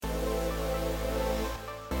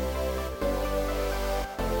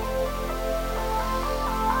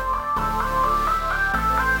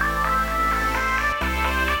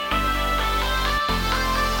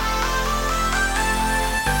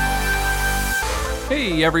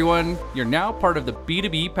Hey everyone, you're now part of the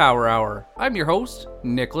B2B Power Hour. I'm your host,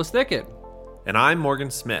 Nicholas Thickett. And I'm Morgan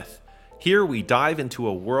Smith. Here we dive into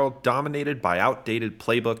a world dominated by outdated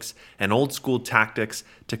playbooks and old school tactics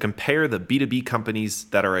to compare the B2B companies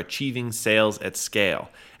that are achieving sales at scale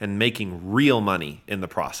and making real money in the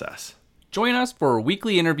process. Join us for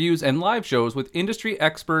weekly interviews and live shows with industry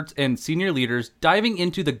experts and senior leaders diving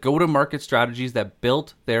into the go-to-market strategies that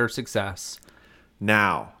built their success.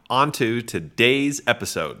 Now, on to today's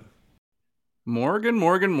episode. Morgan,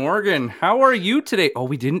 how are you today? Oh,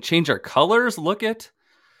 we didn't change our colors. Look it.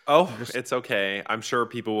 Oh, it's okay. I'm sure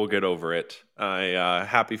people will get over it.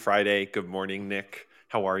 Happy Friday. Good morning, Nick.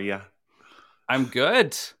 How are you? I'm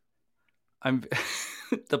good.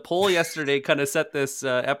 The poll yesterday kind of set this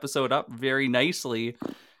episode up very nicely.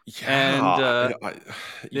 Yeah. And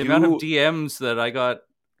the amount of DMs that I got,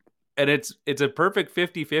 and it's a perfect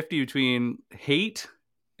 50-50 between hate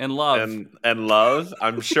and love. And love,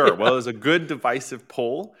 I'm sure. Yeah. Well, it was a good divisive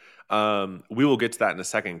poll. We will get to that in a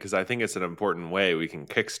second because I think it's an important way we can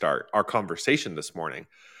kickstart our conversation this morning.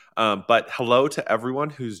 But hello to everyone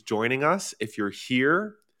who's joining us. If you're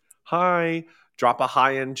here, hi, drop a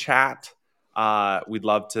hi in chat. We'd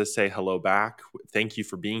love to say hello back. Thank you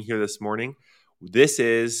for being here this morning. This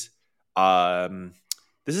is a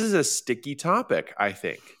sticky topic, I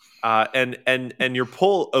think. And your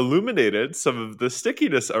poll illuminated some of the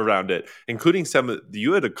stickiness around it, including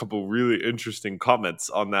you had a couple really interesting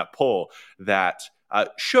comments on that poll that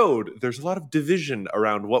showed there's a lot of division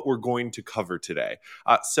around what we're going to cover today.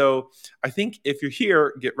 So I think if you're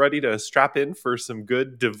here, get ready to strap in for some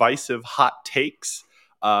good divisive hot takes.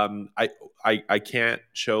 I can't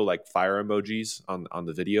show like fire emojis on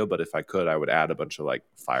the video, but if I could, I would add a bunch of like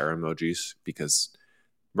fire emojis because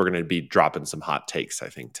we're going to be dropping some hot takes, I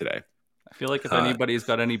think, today. I feel like if anybody's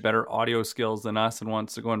got any better audio skills than us and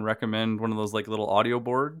wants to go and recommend one of those like little audio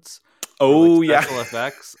boards, special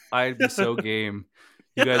effects, I'd be so game.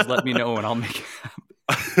 You guys let me know and I'll make it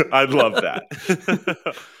happen. I'd love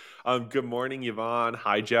that. Good morning, Yvonne.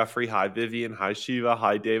 Hi, Jeffrey. Hi, Vivian. Hi, Shiva.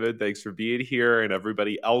 Hi, David. Thanks for being here. And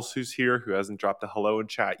everybody else who's here who hasn't dropped a hello in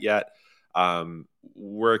chat yet.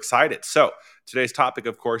 We're excited. So today's topic,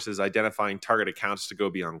 of course, is identifying target accounts to go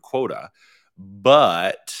beyond quota.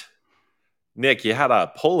 But Nick, you had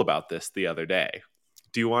a poll about this the other day.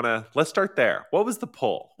 Let's start there. What was the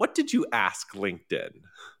poll? What did you ask LinkedIn?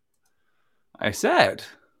 I said,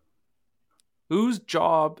 whose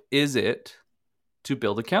job is it to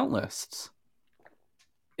build account lists?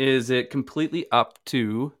 Is it completely up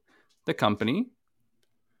to the company,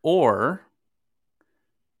 or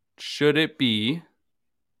should it be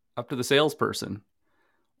up to the salesperson?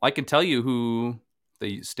 I can tell you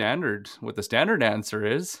what the standard answer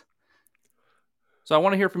is. So I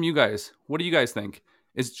want to hear from you guys. What do you guys think?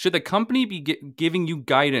 Should the company be giving you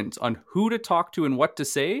guidance on who to talk to and what to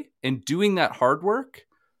say and doing that hard work?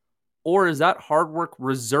 Or is that hard work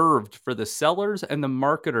reserved for the sellers and the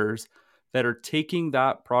marketers that are taking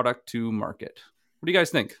that product to market? What do you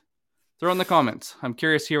guys think? Throw in the comments. I'm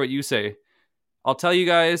curious to hear what you say. I'll tell you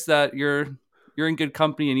guys that you're in good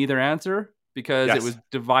company in either answer because It was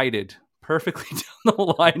divided perfectly down the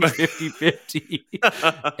line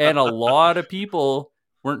 50-50. And a lot of people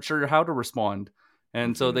weren't sure how to respond.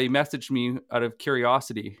 And so they messaged me out of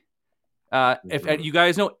curiosity. If you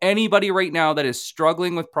guys know anybody right now that is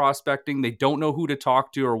struggling with prospecting, they don't know who to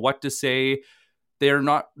talk to or what to say. They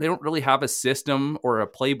don't really have a system or a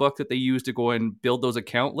playbook that they use to go and build those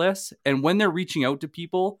account lists. And when they're reaching out to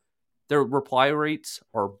people, their reply rates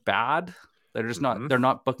are bad. They're just they're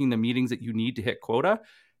not booking the meetings that you need to hit quota.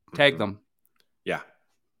 Tag them. Yeah.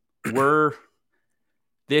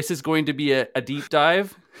 This is going to be a deep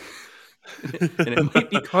dive. And it might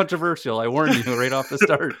be controversial. I warn you right off the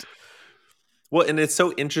start. Well, and it's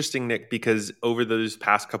so interesting, Nick, because over those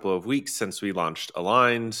past couple of weeks since we launched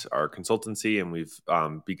Aligned, our consultancy, and we've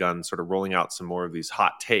begun sort of rolling out some more of these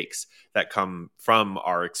hot takes that come from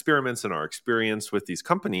our experiments and our experience with these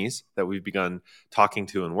companies that we've begun talking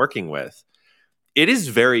to and working with, it is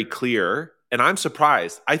very clear, and I'm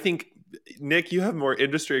surprised. I think, Nick, you have more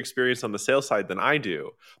industry experience on the sales side than I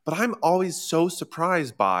do, but I'm always so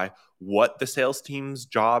surprised by what the sales team's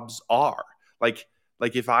jobs are. Like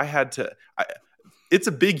if I had to, it's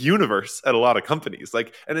a big universe at a lot of companies.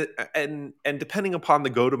 Like, and depending upon the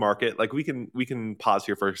go to market, like we can pause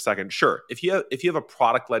here for a second. Sure, if you have a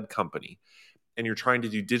product led company and you're trying to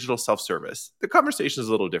do digital self service, the conversation is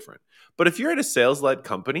a little different. But if you're at a sales led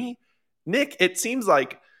company, Nick, it seems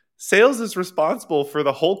like sales is responsible for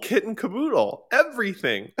the whole kit and caboodle.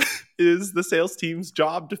 Everything is the sales team's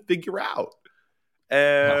job to figure out.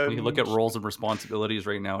 Yeah, when you look And at roles and responsibilities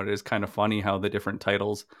right now, it is kind of funny how the different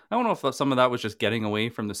titles. I don't know if some of that was just getting away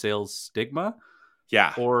from the sales stigma,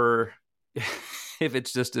 yeah. or if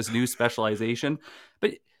it's just this new specialization.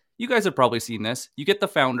 But you guys have probably seen this. You get the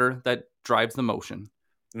founder that drives the motion.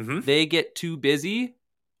 Mm-hmm. They get too busy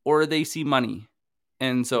or they see money.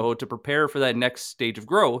 And so to prepare for that next stage of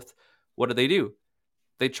growth, what do?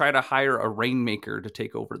 They try to hire a rainmaker to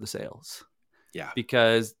take over the sales Yeah.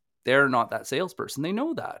 because they're not that salesperson. They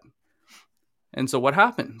know that. And so what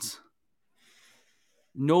happens?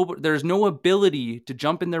 There's no ability to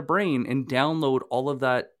jump in their brain and download all of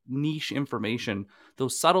that niche information,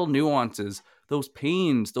 those subtle nuances, those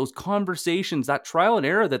pains, those conversations, that trial and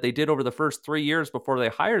error that they did over the first 3 years before they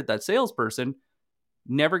hired that salesperson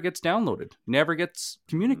never gets downloaded, never gets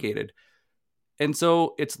communicated. And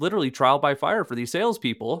so it's literally trial by fire for these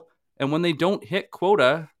salespeople. And when they don't hit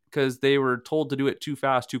quota because they were told to do it too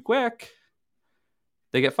fast, too quick,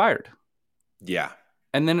 they get fired. Yeah.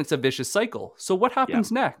 And then it's a vicious cycle. So what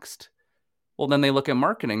happens next? Well, then they look at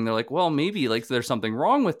marketing. They're like, well, maybe like there's something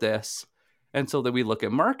wrong with this. And so then we look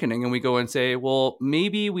at marketing and we go and say, well,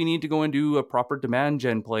 maybe we need to go and do a proper demand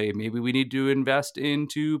gen play. Maybe we need to invest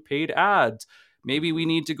into paid ads. Maybe we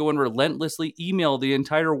need to go and relentlessly email the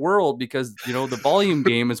entire world because, the volume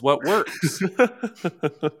game is what works.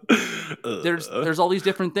 There's all these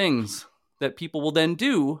different things that people will then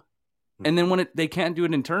do. And then when they can't do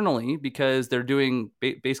it internally because they're doing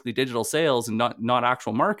basically digital sales and not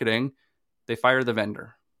actual marketing, they fire the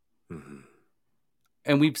vendor. Mm-hmm.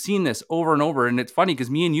 And we've seen this over and over. And it's funny because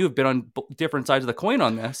me and you have been on different sides of the coin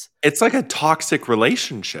on this. It's like a toxic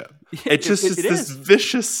relationship. It's this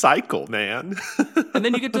vicious cycle, man. And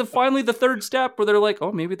then you get to finally the third step where they're like,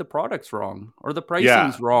 oh, maybe the product's wrong or the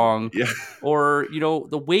pricing's wrong. Yeah. Or,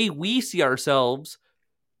 the way we see ourselves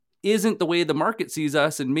isn't the way the market sees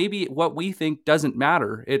us, and maybe what we think doesn't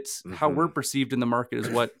matter. It's how we're perceived in the market is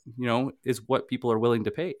what is what people are willing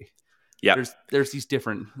to pay. Yeah, there's these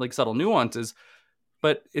different like subtle nuances,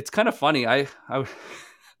 but it's kind of funny. I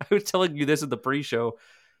was telling you this at the pre-show.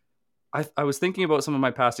 I was thinking about some of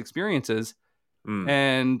my past experiences,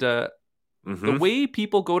 and the way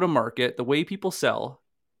people go to market, the way people sell,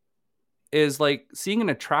 is like seeing an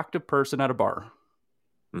attractive person at a bar.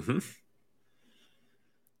 Mm-hmm.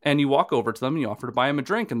 And you walk over to them and you offer to buy them a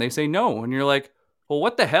drink and they say no. And you're like, well,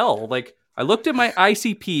 what the hell? Like, I looked at my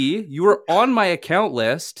ICP. You were on my account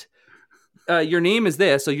list. Your name is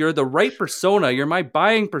this. So you're the right persona. You're my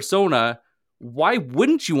buying persona. Why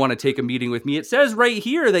wouldn't you want to take a meeting with me? It says right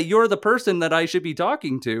here that you're the person that I should be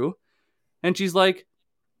talking to. And she's like,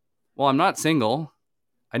 well, I'm not single.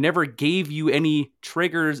 I never gave you any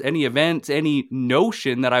triggers, any events, any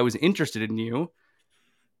notion that I was interested in you.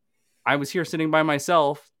 I was here sitting by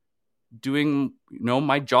myself doing,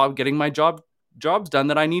 my job, getting my jobs done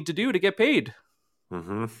that I need to do to get paid.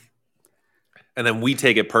 Mm-hmm. And then we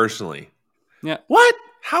take it personally. Yeah. What?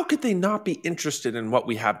 How could they not be interested in what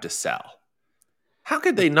we have to sell? How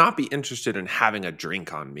could they not be interested in having a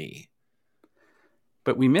drink on me?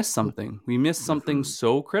 But we missed something. We missed something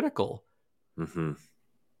so critical. Mm-hmm.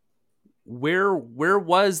 Where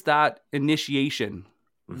was that initiation?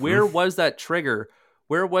 Mm-hmm. Where was that trigger?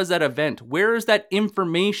 Where was that event? Where is that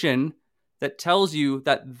information that tells you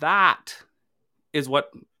that is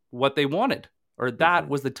what they wanted, or that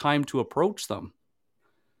was the time to approach them?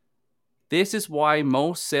 This is why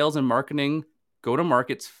most sales and marketing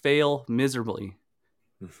go-to-markets fail miserably.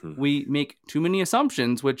 Mm-hmm. We make too many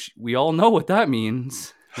assumptions, which we all know what that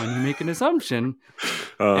means when you make an assumption.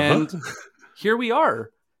 And here we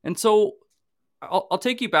are. And so I'll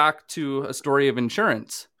take you back to a story of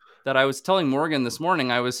insurance that I was telling Morgan this morning.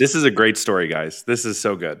 This is a great story, guys. This is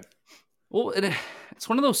so good. Well, it's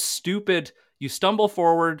one of those stupid, you stumble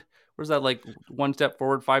forward. Where's that, like 1 step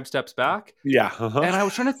forward, 5 steps back? Yeah. And I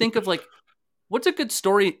was trying to think of like, what's a good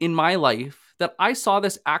story in my life that I saw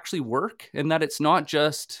this actually work and that it's not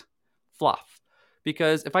just fluff?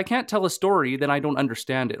 Because if I can't tell a story, then I don't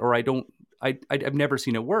understand it, or I've never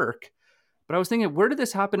seen it work. But I was thinking, where did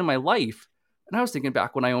this happen in my life? And I was thinking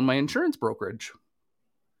back when I owned my insurance brokerage.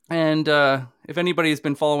 And if anybody's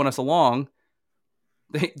been following us along,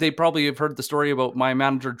 they probably have heard the story about my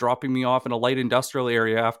manager dropping me off in a light industrial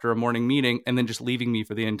area after a morning meeting and then just leaving me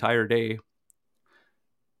for the entire day.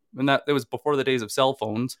 And that it was before the days of cell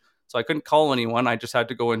phones, so I couldn't call anyone. I just had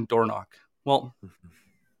to go and door knock. Well,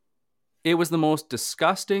 it was the most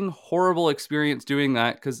disgusting, horrible experience doing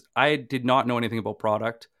that because I did not know anything about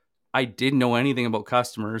product. I didn't know anything about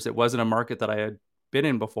customers. It wasn't a market that I had been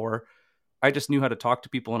in before. I just knew how to talk to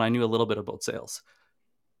people and I knew a little bit about sales.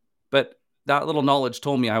 But that little knowledge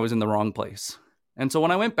told me I was in the wrong place. And so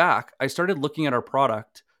when I went back, I started looking at our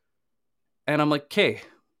product and I'm like, okay,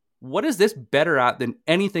 what is this better at than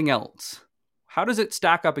anything else? How does it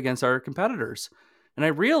stack up against our competitors? And I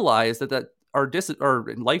realized that our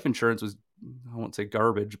life insurance was, I won't say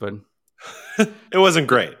garbage, but It wasn't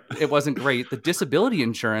great. it wasn't great. The disability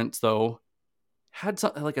insurance, though, had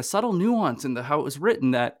something like a subtle nuance in how it was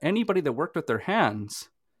written that anybody that worked with their hands,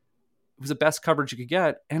 it was the best coverage you could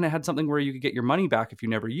get. And it had something where you could get your money back if you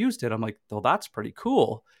never used it. I'm like, well, that's pretty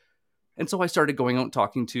cool. And so I started going out and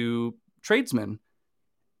talking to tradesmen.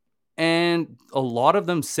 And a lot of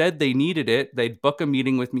them said they needed it. They'd book a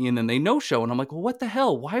meeting with me and then they no-show. And I'm like, well, what the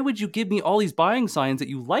hell? Why would you give me all these buying signs that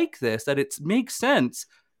you like this, that it makes sense,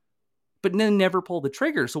 but then never pull the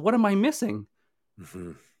trigger? So what am I missing?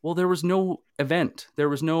 Mm-hmm. Well, there was no event. There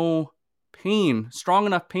was no pain, strong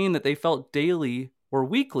enough pain that they felt daily or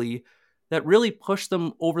weekly that really pushed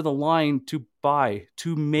them over the line to buy,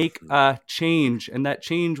 to make a change. And that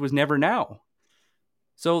change was never now.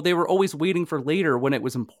 So they were always waiting for later when it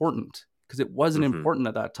was important, because it wasn't important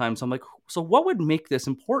at that time. So I'm like, so what would make this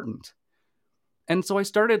important? And so I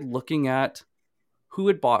started looking at who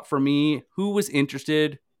had bought for me, who was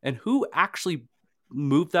interested, and who actually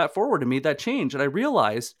moved that forward and made that change. And I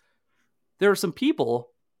realized there are some people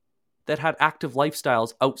that had active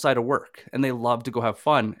lifestyles outside of work and they loved to go have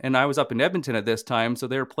fun. And I was up in Edmonton at this time, so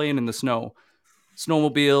they were playing in the snow.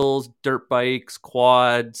 Snowmobiles, dirt bikes,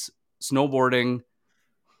 quads, snowboarding.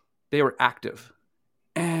 They were active.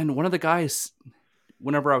 And one of the guys,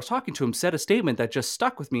 whenever I was talking to him, said a statement that just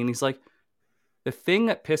stuck with me. And he's like, the thing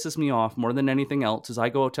that pisses me off more than anything else is I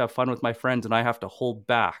go out to have fun with my friends and I have to hold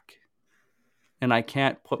back. And I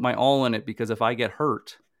can't put my all in it because if I get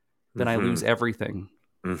hurt, then I lose everything.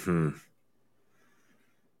 So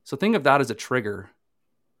think of that as a trigger.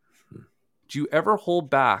 Do you ever hold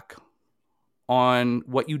back on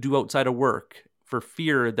what you do outside of work for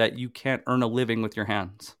fear that you can't earn a living with your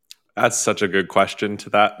hands? That's such a good question to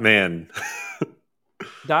that, man.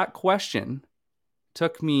 That question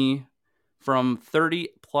took me from 30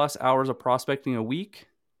 plus hours of prospecting a week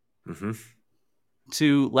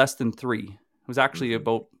to less than 3. It was actually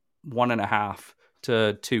about 1.5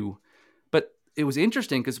 to 2. But it was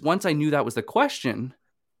interesting because once I knew that was the question,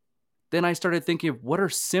 then I started thinking of what are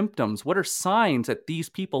symptoms, what are signs that these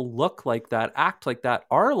people look like that, act like that,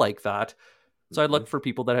 are like that. So I looked for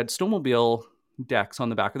people that had snowmobile decks on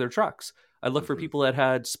the back of their trucks. I looked for people that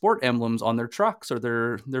had sport emblems on their trucks or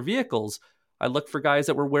their vehicles. I looked for guys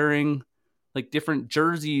that were wearing like different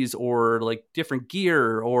jerseys or like different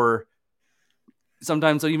gear, or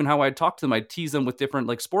sometimes even how I'd talk to them, I'd tease them with different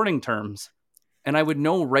like sporting terms. And I would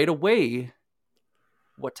know right away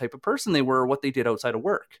what type of person they were or what they did outside of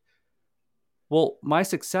work. Well, my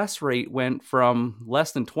success rate went from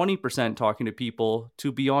less than 20% talking to people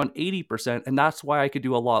to beyond 80%. And that's why I could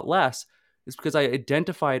do a lot less, is because I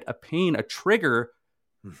identified a pain, a trigger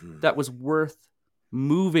that was worth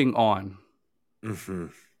moving on.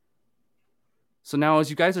 So now as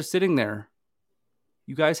you guys are sitting there,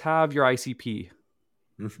 you guys have your ICP.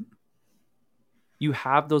 You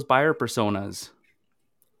have those buyer personas.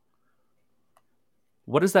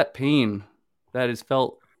 What is that pain that is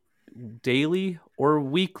felt daily or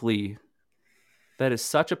weekly that is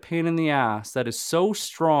such a pain in the ass, that is so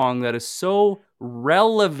strong, that is so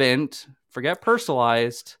relevant, forget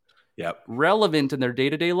personalized, relevant in their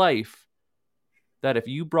day-to-day life, that if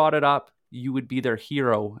you brought it up, you would be their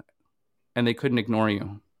hero and they couldn't ignore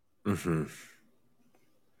you?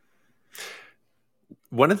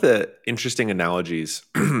 One of the interesting analogies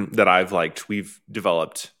that I've liked, we've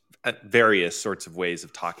developed various sorts of ways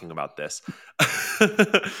of talking about this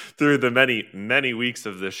through the many, many weeks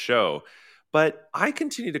of this show. But I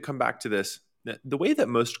continue to come back to this. The way that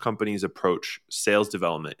most companies approach sales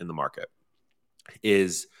development in the market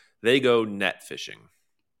is they go net fishing.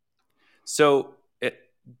 So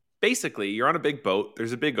basically, you're on a big boat.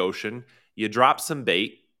 There's a big ocean. You drop some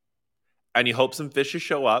bait and you hope some fishes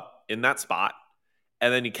show up in that spot.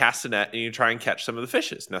 And then you cast a net and you try and catch some of the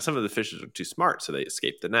fishes. Now, some of the fishes are too smart, so they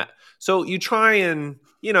escape the net. So you try and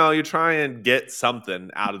get something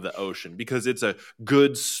out of the ocean because it's a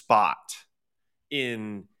good spot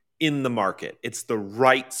in the market. It's the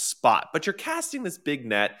right spot. But you're casting this big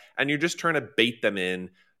net and you're just trying to bait them in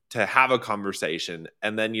to have a conversation.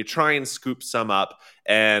 And then you try and scoop some up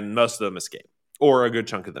and most of them escape, or a good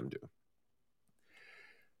chunk of them do.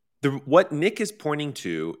 What Nick is pointing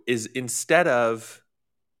to is instead of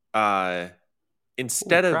net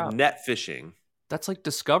fishing. That's like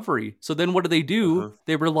discovery. So then what do?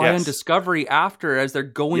 They rely on discovery after, as they're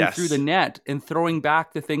going through the net and throwing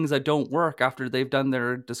back the things that don't work after they've done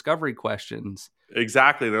their discovery questions.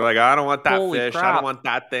 Exactly. They're like, I don't want that Holy fish. I don't crap. want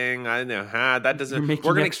that thing. I know, that You're doesn't. We're making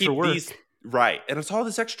going to extra keep these work. right, and it's all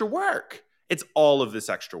this extra work. It's all of this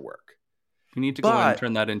extra work. We need to go and But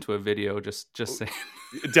turn that into a video. Just saying.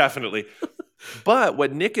 definitely. But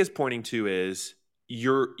what Nick is pointing to is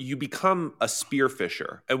you become a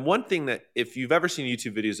spearfisher. And one thing that, if you've ever seen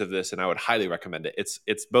YouTube videos of this, and I would highly recommend it,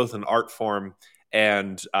 it's both an art form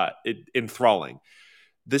and enthralling.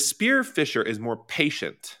 The spearfisher is more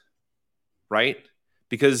patient, right?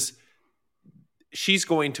 Because she's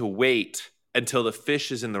going to wait until the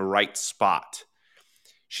fish is in the right spot.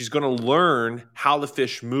 She's going to learn how the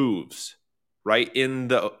fish moves, right, in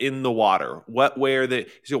the water.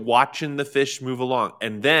 She's watching the fish move along,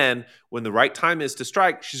 and then when the right time is to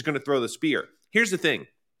strike, she's going to throw the spear. Here's the thing: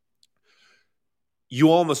 you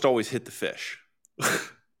almost always hit the fish.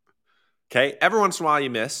 Okay, every once in a while you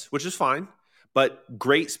miss, which is fine, but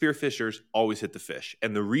great spearfishers always hit the fish,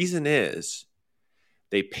 and the reason is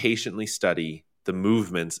they patiently study the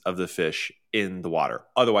movements of the fish in the water,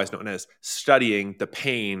 otherwise known as studying the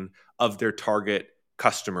pain of their target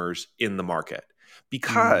customers in the market.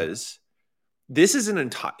 Because this is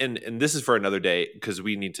and this is for another day, because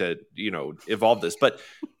we need to, evolve this. But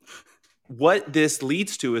what this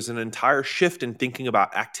leads to is an entire shift in thinking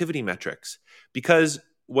about activity metrics. Because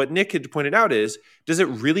what Nick had pointed out is, does it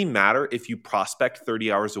really matter if you prospect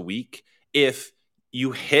 30 hours a week if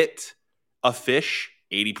you hit a fish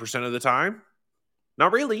 80% of the time?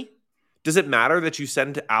 Not really. Does it matter that you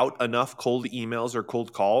send out enough cold emails or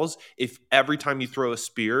cold calls if every time you throw a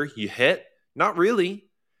spear you hit? Not really.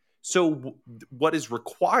 So what is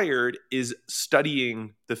required is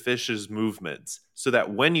studying the fish's movements so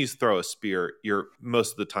that when you throw a spear, you're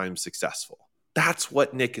most of the time successful. That's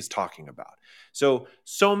what Nick is talking about. So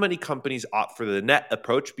many companies opt for the net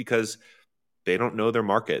approach because they don't know their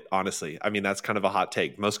market, honestly. I mean, that's kind of a hot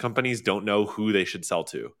take. Most companies don't know who they should sell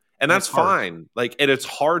to. And that's fine. And it's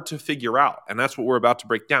hard to figure out. And that's what we're about to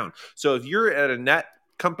break down. So if you're at a net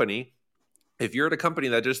company, if you're at a company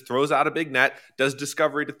that just throws out a big net, does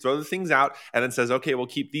discovery to throw the things out, and then says, okay, we'll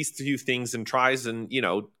keep these few things and tries and,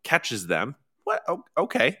 catches them. What?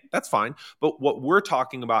 Okay, that's fine. But what we're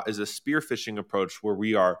talking about is a spearfishing approach where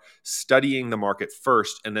we are studying the market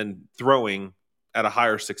first and then throwing at a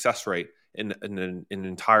higher success rate in an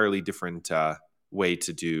entirely different way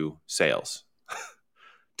to do sales.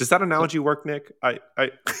 Does that analogy work, Nick?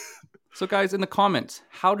 So guys, in the comments,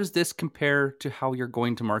 how does this compare to how you're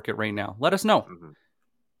going to market right now? Let us know.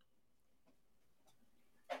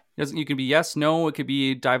 You can be yes, no. It could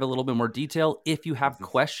be dive a little bit more detail. If you have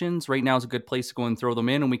questions, right now is a good place to go and throw them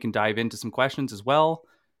in, and we can dive into some questions as well.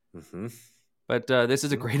 But this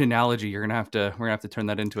is a great analogy. We're gonna have to turn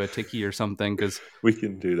that into a tiki or something, because we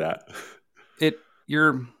can do that.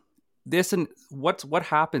 What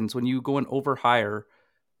happens when you go and overhire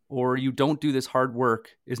or you don't do this hard work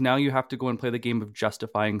is now you have to go and play the game of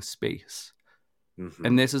justifying space.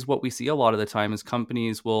 And this is what we see a lot of the time is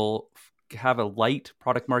companies will have a light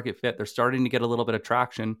product market fit. They're starting to get a little bit of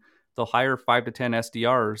traction. They'll hire 5 to 10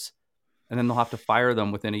 SDRs and then they'll have to fire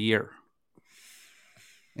them within a year.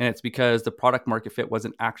 And it's because the product market fit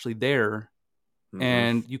wasn't actually there.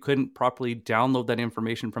 And you couldn't properly download that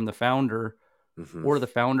information from the founder, or the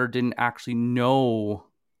founder didn't actually know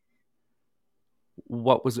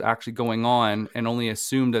what was actually going on and only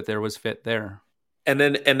assumed that there was fit there. And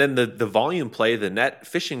then the volume play, the net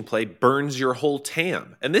fishing play burns your whole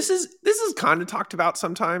TAM. And this is kind of talked about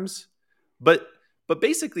sometimes, but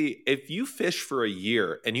basically if you fish for a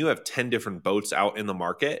year and you have 10 different boats out in the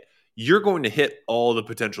market, you're going to hit all the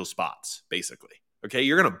potential spots, basically. Okay,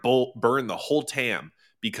 you're going to burn the whole TAM,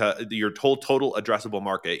 because your total addressable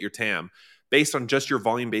market, your TAM, based on just your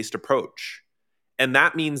volume-based approach. And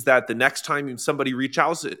that means that the next time somebody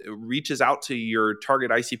reaches out to your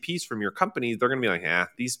target ICPs from your company, they're going to be like,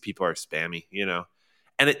 these people are spammy,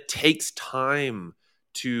 And it takes time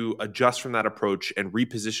to adjust from that approach and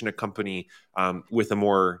reposition a company with a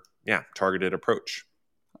more targeted approach.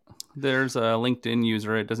 There's a LinkedIn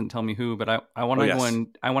user. It doesn't tell me who, but I want to go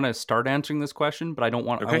and I want to start answering this question, but I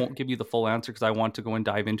won't give you the full answer because I want to go and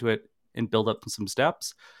dive into it and build up some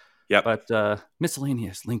steps. Yep. But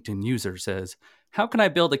miscellaneous LinkedIn user says, how can I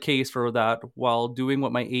build a case for that while doing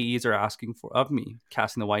what my AEs are asking for of me,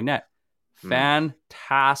 casting the wide net?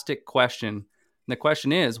 Fantastic question. And the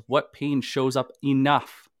question is, what pain shows up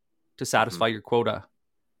enough to satisfy your quota?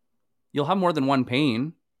 You'll have more than one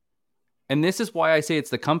pain. And this is why I say it's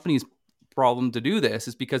the company's problem to do this,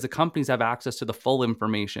 is because the companies have access to the full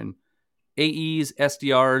information. AEs,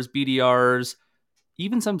 SDRs, BDRs,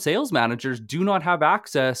 even some sales managers do not have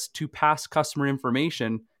access to past customer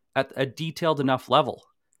information at a detailed enough level.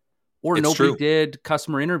 or It's nobody true. did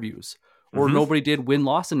customer interviews, or nobody did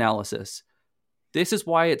win-loss analysis. This is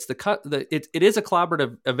why it is a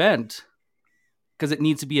collaborative event, because it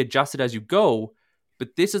needs to be adjusted as you go.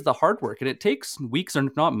 But this is the hard work, and it takes weeks or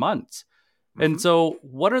not months. And so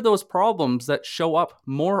what are those problems that show up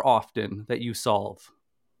more often that you solve?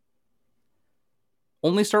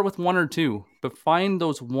 Only start with one or two, but find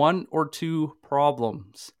those one or two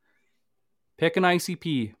problems. Pick an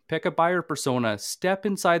ICP, pick a buyer persona, step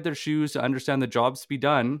inside their shoes to understand the jobs to be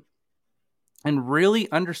done, and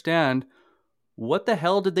really understand what the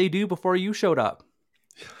hell did they do before you showed up.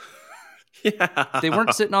 Yeah. They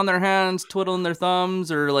weren't sitting on their hands, twiddling their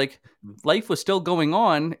thumbs, or like life was still going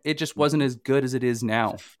on. It just wasn't as good as it is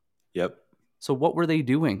now. Yep. So what were they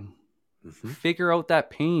doing? Figure out that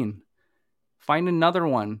pain. Find another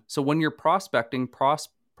one. So when you're prospecting,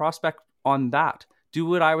 prospect on that. Do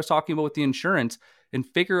what I was talking about with the insurance and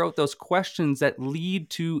figure out those questions that lead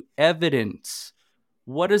to evidence.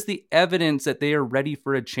 What is the evidence that they are ready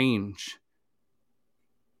for a change?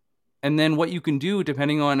 And then what you can do,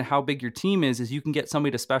 depending on how big your team is you can get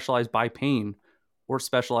somebody to specialize by pain or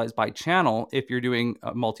specialize by channel if you're doing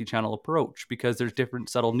a multi-channel approach, because there's different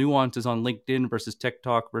subtle nuances on LinkedIn versus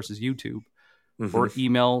TikTok versus YouTube, or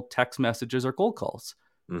email, text messages, or cold calls.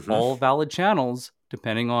 All valid channels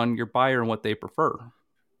depending on your buyer and what they prefer.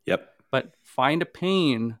 Yep. But find a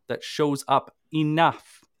pain that shows up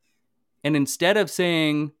enough. And instead of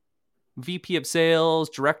saying VP of sales,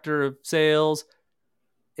 director of sales,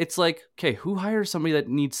 it's like, okay, who hires somebody that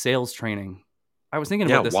needs sales training? I was thinking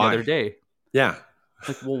about this the other day. Yeah.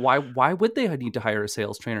 Like, well, why would they need to hire a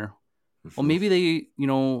sales trainer? Well, maybe they,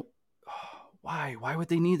 why would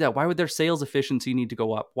they need that? Why would their sales efficiency need to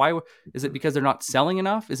go up? Why is it because they're not selling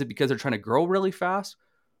enough? Is it because they're trying to grow really fast?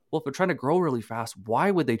 Well, if they're trying to grow really fast,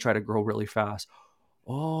 why would they try to grow really fast?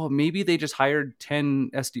 Oh, maybe they just hired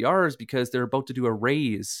 10 SDRs because they're about to do a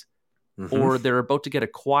raise or they're about to get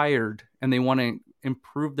acquired and they want to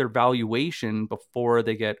improve their valuation before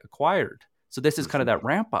they get acquired. So this is kind of that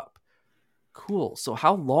ramp up. Cool. So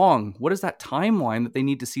how long? What is that timeline that they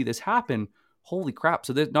need to see this happen? Holy crap.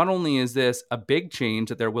 So not only is this a big change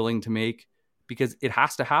that they're willing to make because it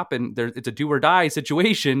has to happen. It's a do or die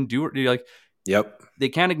situation. Yep. They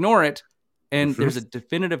can't ignore it. And there's a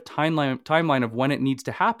definitive timeline of when it needs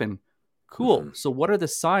to happen. Cool. So what are the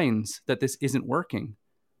signs that this isn't working?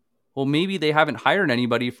 Well, maybe they haven't hired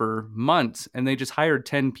anybody for months and they just hired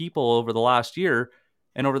 10 people over the last year.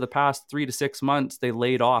 And over the past 3 to 6 months, they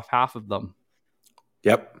laid off half of them.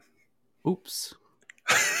 Yep. Oops.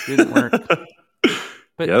 Didn't work.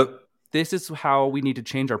 But Yep. this is how we need to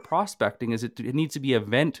change our prospecting. It needs to be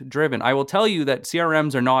event driven. I will tell you that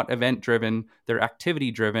CRMs are not event driven. They're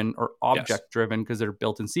activity driven or object driven because they're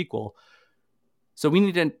built in SQL. So we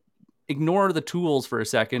need to ignore the tools for a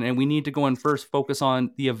second, and we need to go and first focus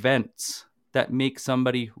on the events that make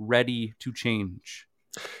somebody ready to change.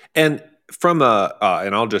 And from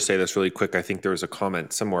and I'll just say this really quick. I think there was a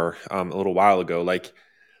comment somewhere a little while ago, like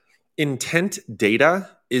intent data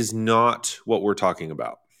is not what we're talking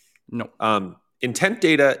about. No. Intent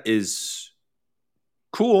data is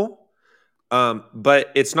cool,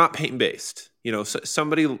 but it's not pain based.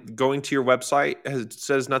 Somebody going to your website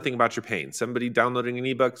says nothing about your pain. Somebody downloading an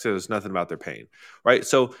ebook says nothing about their pain, right?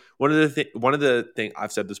 So one of the things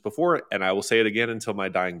I've said this before, and I will say it again until my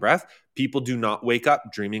dying breath: people do not wake up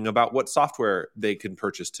dreaming about what software they can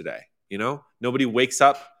purchase today. Nobody wakes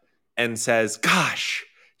up and says, "Gosh,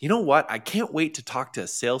 you know what? I can't wait to talk to a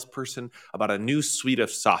salesperson about a new suite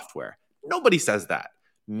of software." Nobody says that.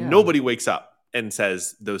 Yeah. Nobody wakes up and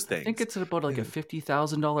says those things. I think it's about like a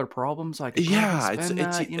 $50,000 problem, so I can spend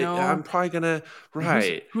that. I'm probably gonna Who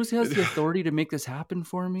has the authority to make this happen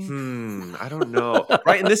for me? I don't know,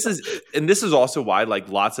 right? And this is also why like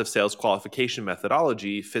lots of sales qualification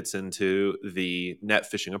methodology fits into the net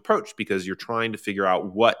fishing approach, because you're trying to figure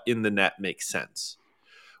out what in the net makes sense.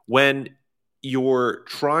 When you're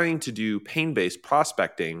trying to do pain-based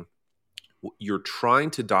prospecting, you're trying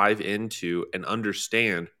to dive into and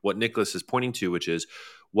understand what Nicholas is pointing to, which is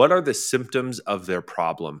what are the symptoms of their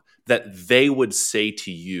problem that they would say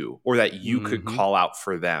to you or that you could call out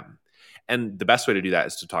for them. And the best way to do that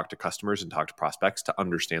is to talk to customers and talk to prospects to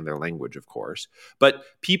understand their language, of course. But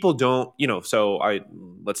people don't,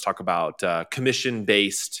 let's talk about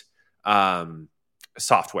commission-based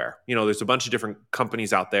software. There's a bunch of different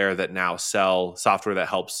companies out there that now sell software that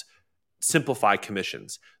helps simplify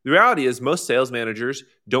commissions. The reality is most sales managers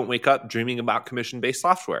don't wake up dreaming about commission-based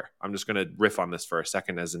software. I'm just going to riff on this for a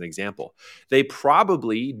second as an example. They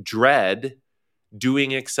probably dread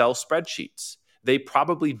doing Excel spreadsheets. They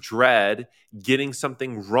probably dread getting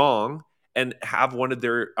something wrong and have one of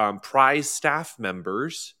their prize staff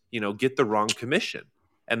members, get the wrong commission.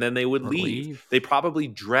 And then they would Or leave. leave. They probably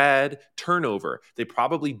dread turnover. They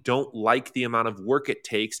probably don't like the amount of work it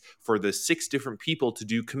takes for the 6 different people to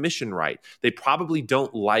do commission right. They probably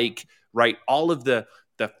don't like, right, all of the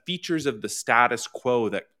features of the status quo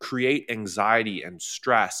that create anxiety and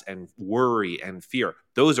stress and worry and fear.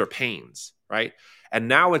 Those are pains, right? And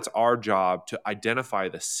now it's our job to identify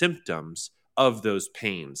the symptoms of those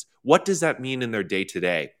pains. What does that mean in their day to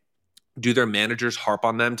day? Do their managers harp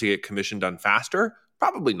on them to get commission done faster?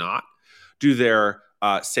 Probably not. Do their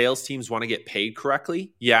sales teams want to get paid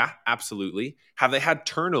correctly? Yeah, absolutely. Have they had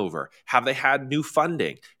turnover? Have they had new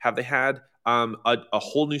funding? Have they had a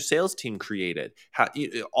whole new sales team created?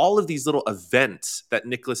 All of these little events that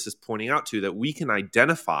Nicholas is pointing out to that we can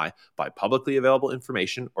identify by publicly available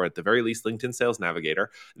information, or at the very least LinkedIn Sales Navigator,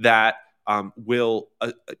 that will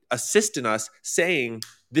assist in us saying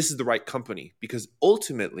this is the right company. Because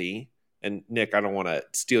ultimately, and Nick, I don't want to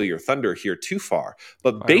steal your thunder here too far,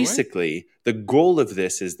 but basically the goal of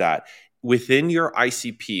this is that within your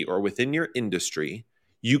ICP or within your industry,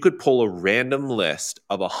 you could pull a random list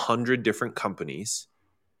of 100 different companies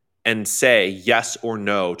and say yes or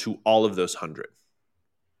no to all of those 100.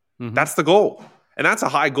 Mm-hmm. That's the goal. And that's a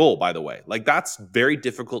high goal, by the way. Like, that's very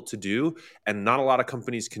difficult to do. And not a lot of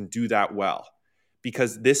companies can do that well.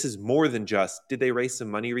 Because this is more than just, did they raise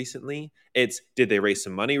some money recently? It's, did they raise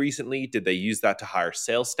some money recently? Did they use that to hire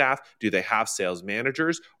sales staff? Do they have sales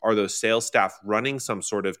managers? Are those sales staff running some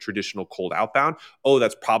sort of traditional cold outbound? Oh,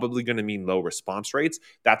 that's probably going to mean low response rates.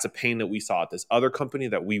 That's a pain that we saw at this other company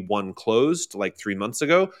that we won closed like 3 months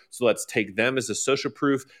ago. So let's take them as a social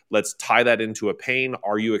proof. Let's tie that into a pain.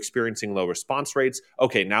 Are you experiencing low response rates?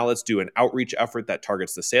 Okay, now let's do an outreach effort that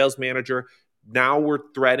targets the sales manager. Now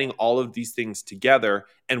we're threading all of these things together,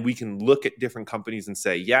 and we can look at different companies and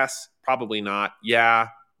say, yes, probably not, yeah,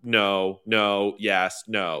 no, no, yes,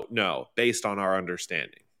 no, no, based on our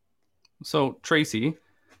understanding. So Tracy,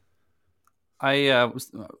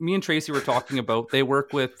 me and Tracy were talking about, they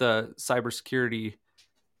work with cybersecurity,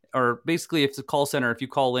 or basically if it's a call center, if you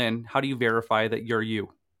call in, how do you verify that you're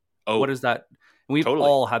you? Oh, what is that? And we've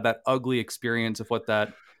all had that ugly experience of what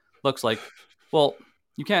that looks like. Well,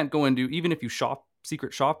 you can't go and do, even if you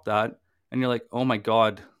secret shop that, and you're like, oh my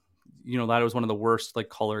God, that was one of the worst like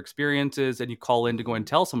caller experiences, and you call in to go and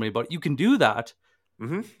tell somebody about it. You can do that.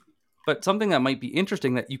 Mm-hmm. But something that might be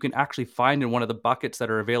interesting that you can actually find in one of the buckets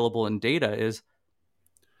that are available in data is,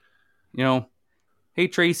 hey,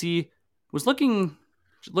 Tracy, was looking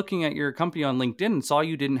at your company on LinkedIn and saw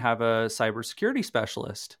you didn't have a cybersecurity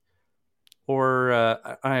specialist. Or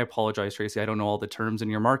I apologize, Tracy, I don't know all the terms in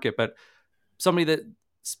your market, but somebody that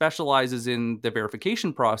specializes in the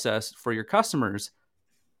verification process for your customers,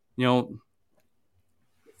 and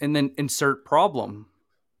then insert problem.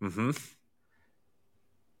 Mm-hmm.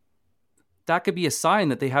 That could be a sign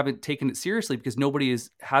that they haven't taken it seriously because nobody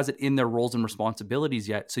has it in their roles and responsibilities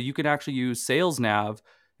yet. So you can actually use Sales Nav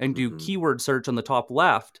and do keyword search on the top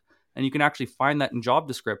left, and you can actually find that in job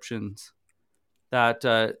descriptions that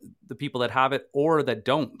the people that have it or that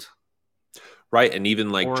don't. Right. And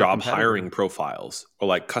even like job hiring profiles or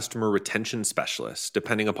like customer retention specialists,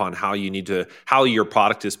 depending upon how your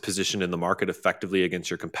product is positioned in the market effectively against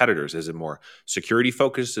your competitors. Is it more security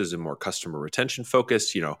focused? Is it more customer retention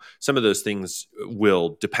focused? Some of those things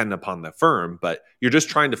will depend upon the firm, but you're just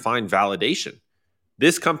trying to find validation.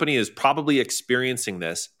 This company is probably experiencing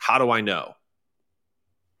this. How do I know?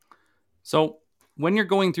 So when you're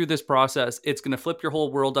going through this process, it's going to flip your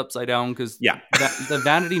whole world upside down because the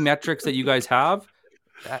vanity metrics that you guys have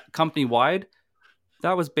company-wide,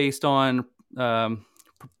 that was based on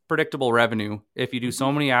predictable revenue. If you do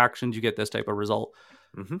so many actions, you get this type of result.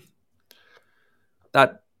 Mm-hmm.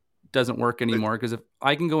 That doesn't work anymore because if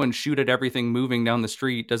I can go and shoot at everything moving down the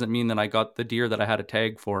street, doesn't mean that I got the deer that I had a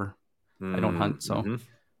tag for. I don't hunt, so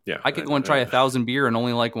I could go and try 1,000 deer and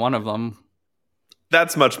only like one of them.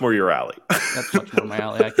 That's much more your alley. That's much more my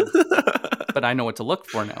alley. But I know what to look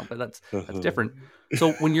for now, but that's different.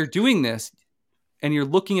 So when you're doing this and you're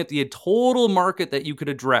looking at the total market that you could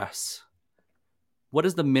address, what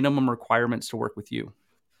is the minimum requirements to work with you?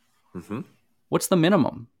 Mm-hmm. What's the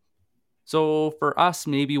minimum? So for us,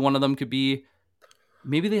 maybe one of them could be,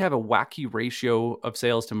 maybe they have a wacky ratio of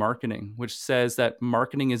sales to marketing, which says that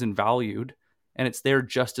marketing isn't valued and it's there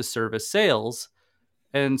just to service sales.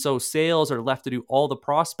 And so sales are left to do all the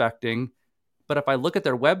prospecting. But if I look at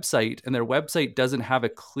their website and their website doesn't have a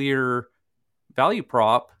clear value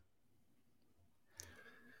prop,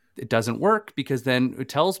 it doesn't work because then it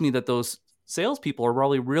tells me that those salespeople are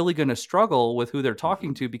probably really going to struggle with who they're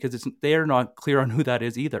talking to because they're not clear on who that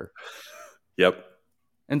is either. Yep.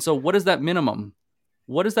 And so what is that minimum?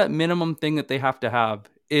 What is that minimum thing that they have to have?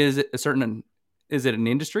 Is it an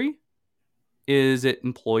industry? Is it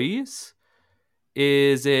employees?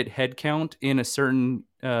 Is it headcount in a certain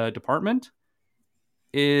department?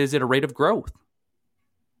 Is it a rate of growth?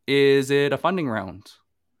 Is it a funding round?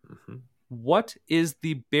 Mm-hmm. What is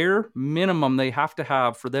the bare minimum they have to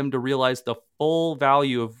have for them to realize the full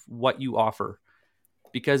value of what you offer?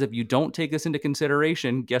 Because if you don't take this into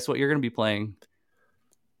consideration, guess what you're going to be playing?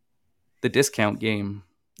 The discount game.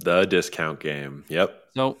 The discount game. Yep.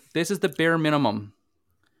 So this is the bare minimum.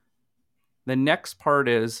 The next part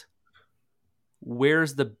is,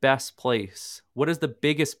 where's the best place? What is the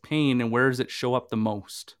biggest pain and where does it show up the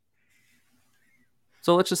most?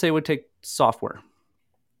 So let's just say we take software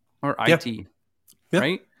or IT, Yeah.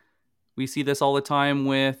 right? We see this all the time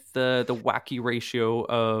with the wacky ratio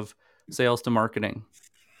of sales to marketing.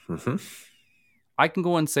 Mm-hmm. I can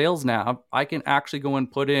go in sales now. I can actually go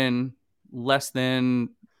and put in less than,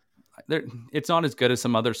 it's not as good as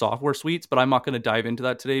some other software suites, but I'm not going to dive into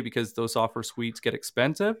that today because those software suites get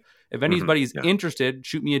expensive. If anybody's interested,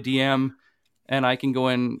 shoot me a DM and I can go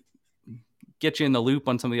and get you in the loop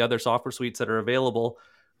on some of the other software suites that are available.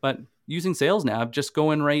 But using Sales Nav, just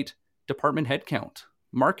go and write department headcount,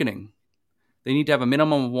 marketing. They need to have a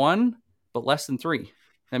minimum of 1, but less than 3.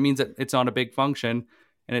 That means that it's not a big function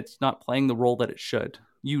and it's not playing the role that it should,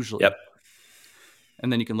 usually. Yep.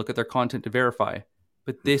 And then you can look at their content to verify.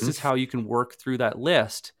 But this is how you can work through that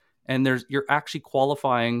list. And you're actually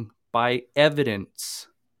qualifying by evidence.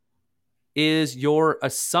 Is your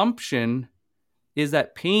assumption, is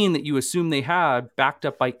that pain that you assume they had backed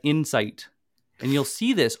up by insight? And you'll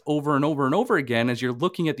see this over and over and over again as you're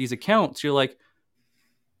looking at these accounts. You're like,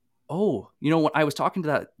 oh, when I was talking to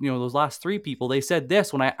that, those last 3 people, they said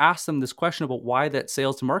this when I asked them this question about why that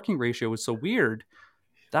sales to marketing ratio was so weird.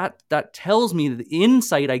 That tells me that the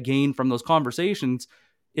insight I gained from those conversations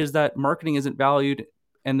is that marketing isn't valued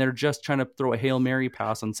and they're just trying to throw a Hail Mary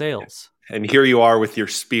pass on sales. And here you are with your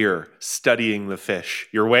spear studying the fish.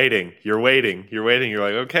 You're waiting. You're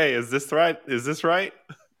like, okay, is this right?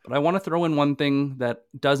 But I want to throw in one thing that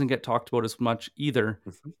doesn't get talked about as much either,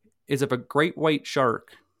 is if a great white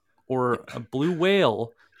shark or a blue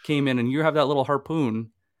whale came in and you have that little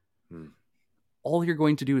harpoon, all you're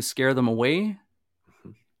going to do is scare them away.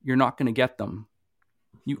 You're not going to get them.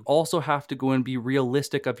 You also have to go and be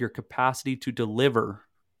realistic of your capacity to deliver.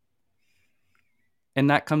 And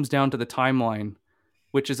that comes down to the timeline,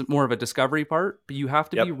 which is more of a discovery part, but you have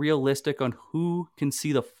to be realistic on who can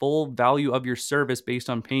see the full value of your service based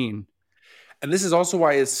on pain. And this is also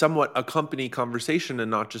why it's somewhat a company conversation and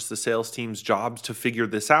not just the sales team's job to figure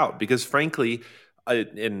this out. Because frankly,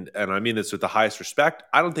 and I mean this with the highest respect,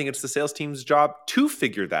 I don't think it's the sales team's job to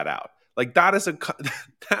figure that out. Like that is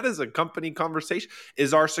a company conversation.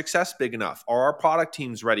 Is our success big enough? Are our product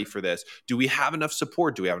teams ready for this? Do we have enough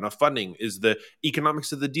support? Do we have enough funding? Is the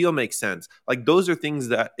economics of the deal make sense? Like those are things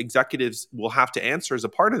that executives will have to answer as a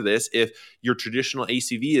part of this. If your traditional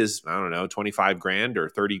ACV is, I don't know, 25 grand or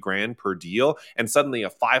 30 grand per deal, and suddenly a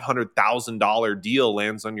 $500,000 deal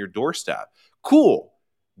lands on your doorstep, cool.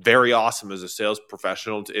 Very awesome as a sales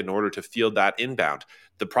professional in order to field that inbound.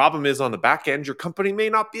 The problem is on the back end, your company may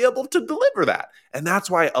not be able to deliver that. And that's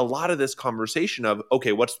why a lot of this conversation of,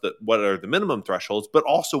 okay, what are the minimum thresholds, but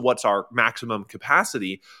also what's our maximum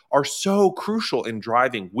capacity are so crucial in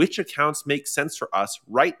driving which accounts make sense for us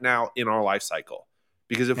right now in our life cycle.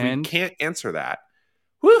 Because if we can't answer that,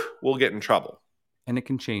 we'll get in trouble. And it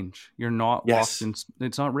can change. You're not locked in.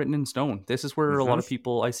 It's not written in stone. This is where a lot of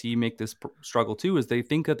people I see make this struggle too, is they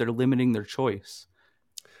think that they're limiting their choice.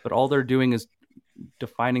 But all they're doing is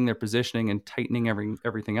defining their positioning and tightening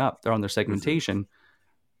everything up. They're on their segmentation.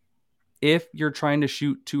 If you're trying to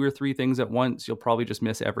shoot 2 or 3 things at once, you'll probably just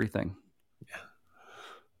miss everything.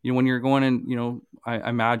 Yeah. When you're going in, I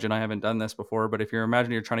imagine, I haven't done this before, but if you're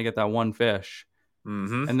imagining you're trying to get that one fish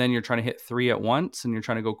and then you're trying to hit 3 at once and you're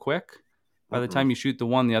trying to go quick, by the time you shoot the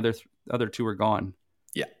one, the other 2 are gone.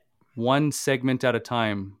 Yeah. One segment at a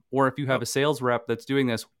time. Or if you have a sales rep that's doing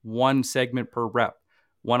this, 1 segment per rep.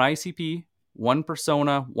 1 ICP, 1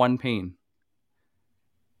 persona, 1 pain.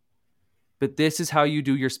 But this is how you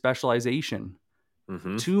do your specialization.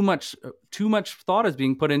 Too much thought is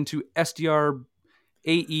being put into SDR,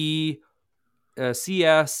 AE,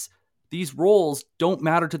 CS. These roles don't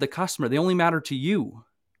matter to the customer. They only matter to you.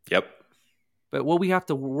 Yep. But what we have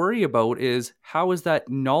to worry about is how is that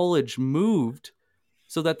knowledge moved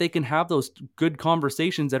so that they can have those good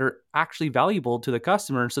conversations that are actually valuable to the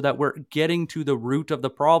customer, so that we're getting to the root of the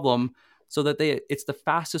problem, so that it's the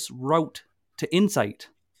fastest route to insight.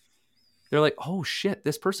 they're like, oh shit,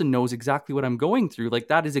 this person knows exactly what I'm going through. Like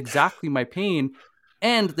that is exactly my pain.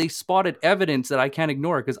 And they spotted evidence that I can't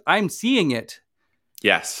ignore because I'm seeing it.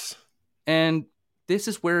 Yes. And this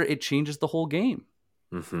is where it changes the whole game.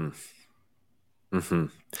 Mm-hmm. Mm-hmm.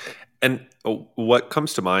 And what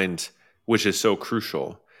comes to mind, which is so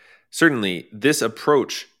crucial, certainly this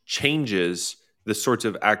approach changes the sorts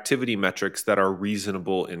of activity metrics that are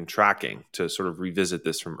reasonable in tracking, to sort of revisit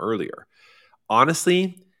this from earlier.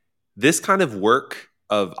 Honestly, this kind of work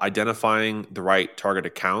of identifying the right target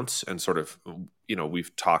accounts and sort of,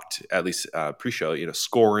 we've talked at least pre-show,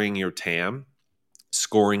 scoring your TAM,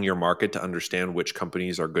 scoring your market to understand which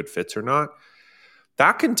companies are good fits or not,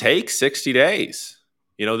 that can take 60 days.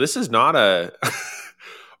 This is not a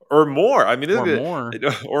or more. I mean, Or more.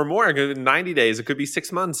 or more. It could be 90 days. It could be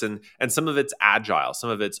 6 months. And some of it's agile. Some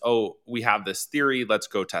of it's, oh, we have this theory. Let's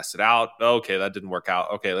go test it out. Okay, that didn't work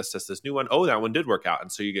out. Okay, let's test this new one. Oh, that one did work out.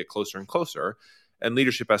 And so you get closer and closer. And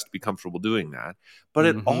leadership has to be comfortable doing that. But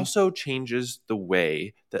it also changes the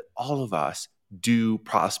way that all of us do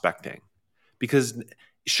prospecting. Because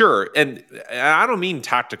sure, and I don't mean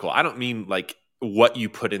tactical. I don't mean like what you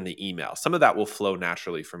put in the email. Some of that will flow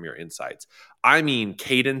naturally from your insights. I mean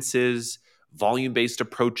cadences, volume-based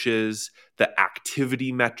approaches, the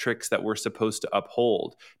activity metrics that we're supposed to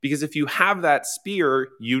uphold. Because if you have that spear,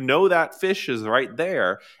 that fish is right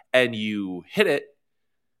there and you hit it,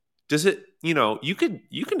 does it, you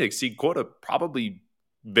can exceed quota probably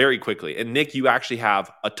very quickly. And Nick, you actually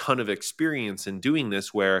have a ton of experience in doing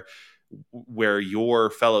this where your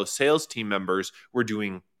fellow sales team members were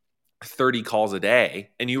doing 30 calls a day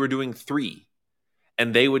and you were doing 3,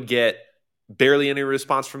 and they would get barely any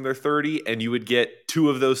response from their 30 and you would get 2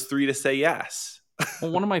 of those 3 to say yes. Well,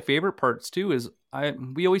 one of my favorite parts too is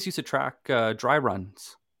we always used to track dry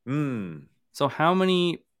runs. So how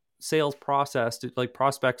many sales prospects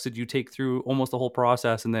did you take through almost the whole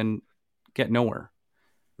process and then get nowhere?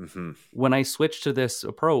 When I switched to this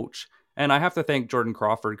approach, and I have to thank Jordan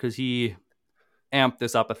Crawford because he amped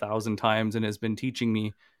this up 1,000 times and has been teaching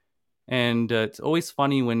me. And it's always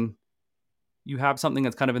funny when you have something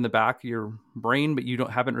that's kind of in the back of your brain, but you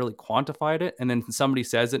haven't really quantified it. And then somebody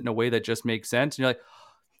says it in a way that just makes sense. And you're like,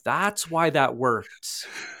 that's why that worked.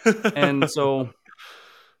 And so,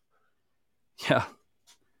 yeah.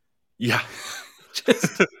 Yeah.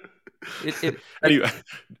 Just, anyway,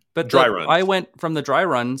 but dry runs. I went from the dry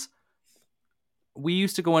runs. We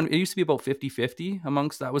used to go on, it used to be about 50-50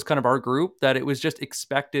 amongst, that was kind of our group, that it was just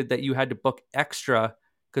expected that you had to book extra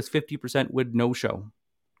because 50% would no-show.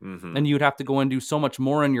 And you'd have to go and do so much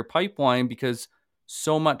more in your pipeline because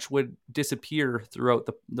so much would disappear throughout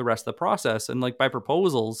the rest of the process. And like by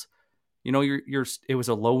proposals, it was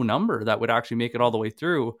a low number that would actually make it all the way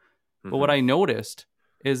through. But what I noticed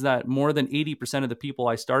is that more than 80% of the people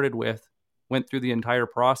I started with went through the entire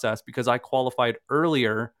process because I qualified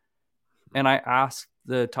earlier and I asked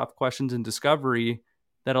the tough questions in discovery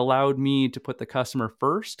that allowed me to put the customer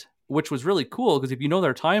first, which was really cool because if you know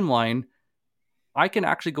their timeline, I can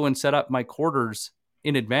actually go and set up my quarters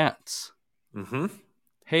in advance.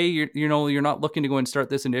 Hey, you're not looking to go and start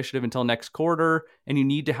this initiative until next quarter, and you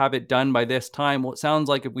need to have it done by this time. Well, it sounds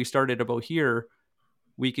like if we started about here,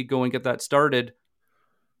 we could go and get that started,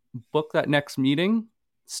 book that next meeting,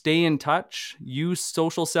 stay in touch, use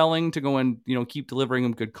social selling to go and, keep delivering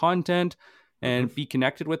them good content and be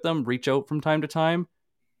connected with them, reach out from time to time.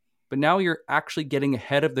 But now you're actually getting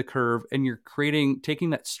ahead of the curve and you're taking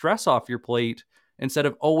that stress off your plate instead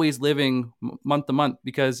of always living month to month.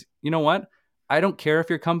 Because you know what? I don't care if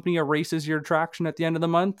your company erases your traction at the end of the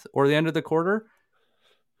month or the end of the quarter.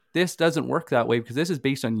 This doesn't work that way because this is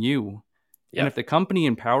based on you. Yep. And if the company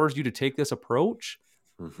empowers you to take this approach,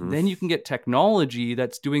 then you can get technology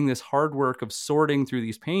that's doing this hard work of sorting through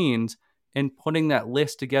these pains and putting that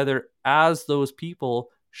list together as those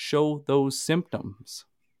people show those symptoms.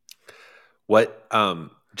 What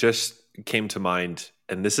just came to mind,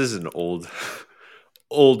 and this is an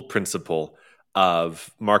old principle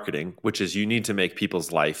of marketing, which is you need to make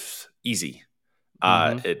people's life easy.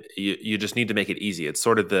 You just need to make it easy. It's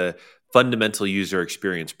sort of the fundamental user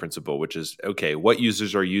experience principle, which is, okay, what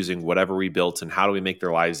users are using whatever we built and how do we make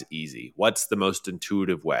their lives easy? What's the most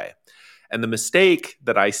intuitive way? And the mistake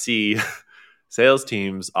that I see sales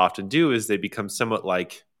teams often do is they become somewhat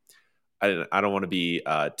like, I don't want to be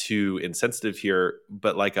too insensitive here,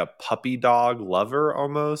 but like a puppy dog lover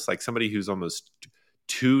almost, like somebody who's almost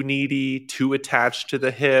too needy, too attached to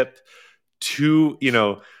the hip, too,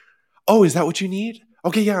 oh, is that what you need?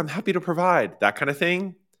 Okay, yeah, I'm happy to provide. That kind of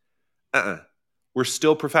thing. We're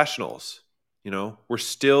still professionals. We're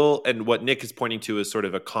still, and what Nick is pointing to is sort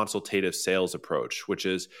of a consultative sales approach, which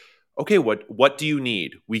is okay, what do you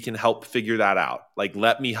need? We can help figure that out. Like,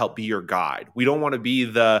 let me help be your guide. We don't want to be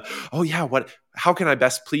the, oh yeah, how can I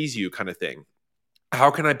best please you kind of thing. How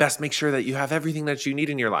can I best make sure that you have everything that you need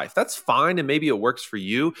in your life? That's fine. And maybe it works for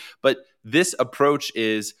you. But this approach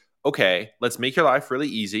is, okay, let's make your life really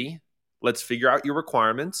easy. Let's figure out your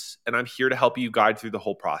requirements. And I'm here to help you guide through the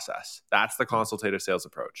whole process. That's the consultative sales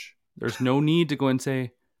approach. There's no need to go and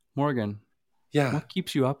say, Morgan, Yeah. what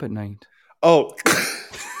keeps you up at night? Oh.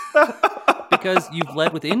 Because you've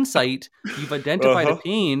led with insight, you've identified a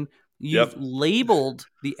pain, you've labeled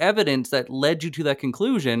the evidence that led you to that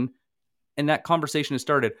conclusion, and that conversation has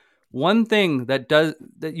started. One thing that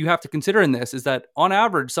you have to consider in this is that on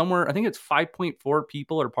average, somewhere, I think it's 5.4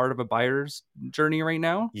 people are part of a buyer's journey right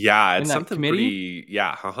now. Yeah, in it's that something committee. pretty,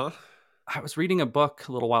 yeah, uh-huh. I was reading a book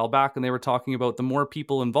a little while back, and they were talking about the more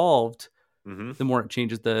people involved, the more it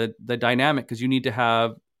changes the dynamic, because you need to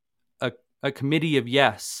have a committee of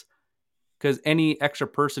yes, because any extra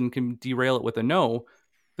person can derail it with a no.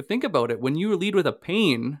 But think about it. When you lead with a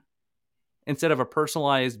pain instead of a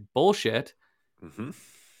personalized bullshit,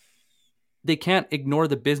 they can't ignore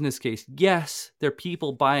the business case. Yes, they're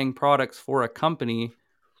people buying products for a company,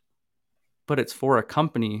 but it's for a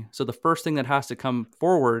company. So the first thing that has to come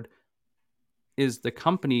forward is the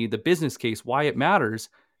company, the business case, why it matters.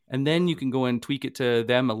 And then you can go and tweak it to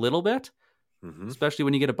them a little bit. Especially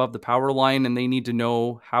when you get above the power line and they need to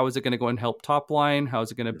know, how is it going to go and help top line? How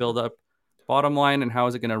is it going to build up bottom line? And how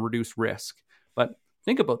is it going to reduce risk? But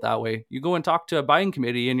think about that way. You go and talk to a buying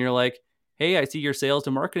committee and you're like, hey, I see your sales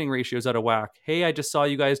to marketing ratios out of whack. Hey, I just saw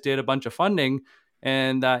you guys did a bunch of funding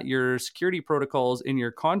and that your security protocols in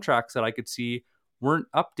your contracts that I could see weren't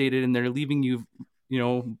updated and they're leaving you,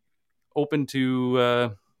 open to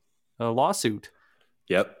a lawsuit.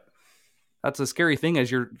 Yep. That's a scary thing as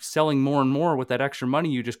you're selling more and more with that extra money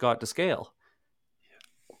you just got to scale.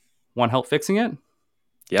 Want help fixing it?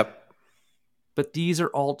 Yep. But these are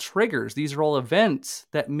all triggers. These are all events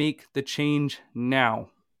that make the change now.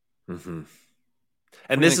 And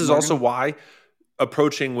this is also why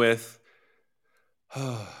approaching with,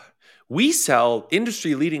 we sell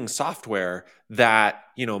industry-leading software that,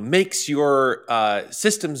 makes your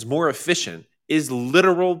systems more efficient is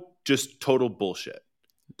literal, just total bullshit.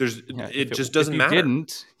 It just doesn't matter. If you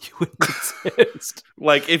didn't, you wouldn't exist.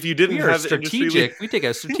 Like if you didn't have strategic, we take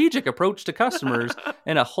a strategic approach to customers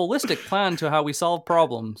and a holistic plan to how we solve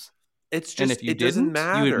problems. It's just, and if you doesn't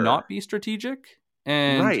matter. You would not be strategic,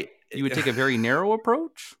 and you would take a very narrow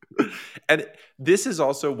approach. And this is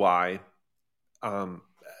also why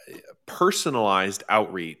personalized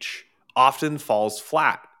outreach often falls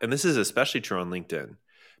flat. And this is especially true on LinkedIn.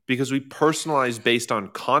 Because we personalize based on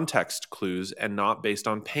context clues and not based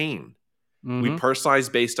on pain. We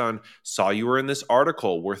personalize based on, saw you were in this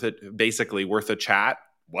article, worth a chat.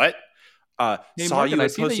 What? Hey, Morgan, I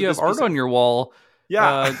see that you have art on your wall.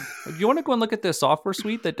 Yeah. Do you want to go and look at this software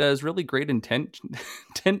suite that does really great intent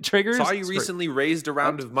triggers? Saw you recently raised a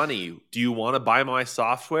round of money. Do you want to buy my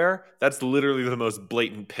software? That's literally the most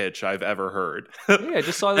blatant pitch I've ever heard. Hey, I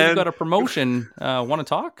just saw that you got a promotion. Want to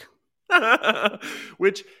talk?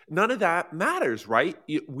 Which none of that matters, right?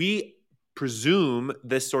 We presume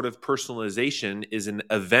this sort of personalization is an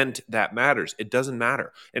event that matters. It doesn't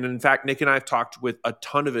matter. And in fact, Nick and I have talked with a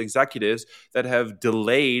ton of executives that have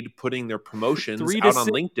delayed putting their promotions out on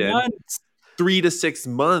LinkedIn 3 to 6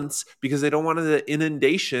 months because they don't want the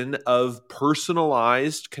inundation of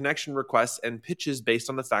personalized connection requests and pitches based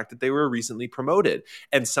on the fact that they were recently promoted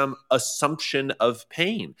and some assumption of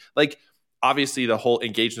pain. Like, obviously, the whole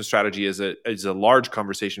engagement strategy is a large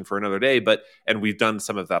conversation for another day, and we've done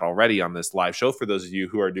some of that already on this live show. For those of you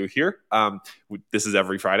who are new here, this is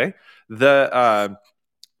every Friday. But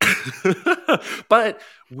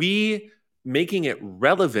we making it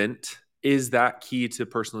relevant is that key to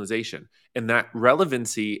personalization, and that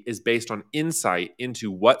relevancy is based on insight into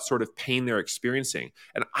what sort of pain they're experiencing.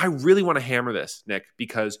 And I really want to hammer this, Nick,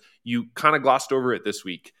 because you kind of glossed over it this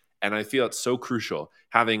week. And I feel it's so crucial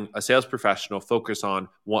having a sales professional focus on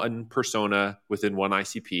one persona within one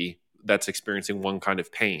ICP that's experiencing one kind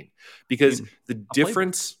of pain. Because the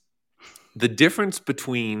difference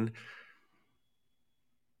between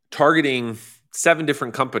targeting 7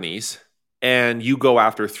 different companies and you go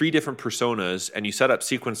after 3 different personas and you set up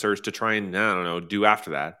sequencers to try and, do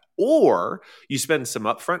after that, or you spend some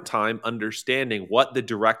upfront time understanding what the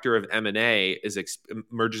director of M&A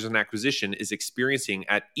mergers and acquisition is experiencing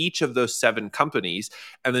at each of those 7 companies,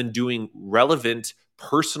 and then doing relevant,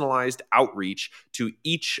 personalized outreach to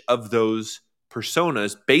each of those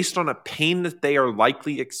personas based on a pain that they are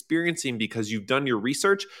likely experiencing because you've done your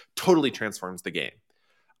research, totally transforms the game.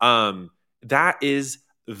 That is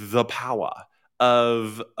the power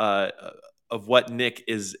of what Nick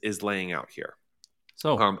is laying out here.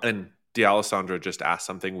 So, and D'Alessandro just asked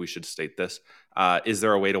something. We should state this. Is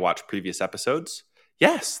there a way to watch previous episodes?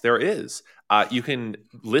 Yes, there is. You can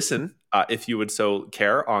listen, if you would so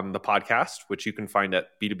care, on the podcast, which you can find at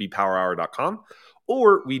b2bpowerhour.com.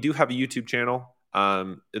 Or we do have a YouTube channel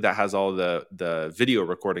that has all the video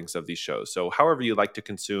recordings of these shows. So however you like to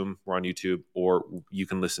consume, we're on YouTube, or you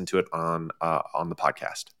can listen to it on the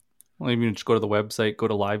podcast. well, you can just go to the website, go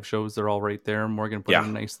to live shows. They're all right there. Morgan put in a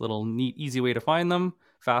nice little neat, easy way to find them,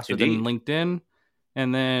 faster than LinkedIn.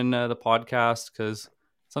 And then the podcast, because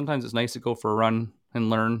sometimes it's nice to go for a run and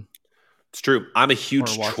learn. It's true. I'm a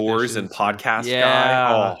huge chores and podcast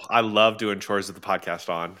guy. Oh, I love doing chores with the podcast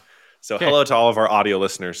on. So hello to all of our audio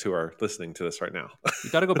listeners who are listening to this right now. You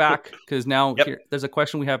got to go back because now here, there's a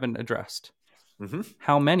question we haven't addressed. Mm-hmm.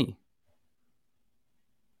 How many?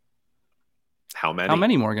 How many? How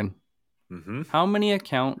many, Morgan? Mm-hmm. How many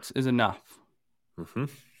accounts is enough? Mm-hmm.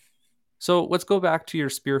 So let's go back to your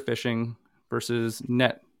spearfishing versus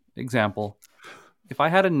net example. If I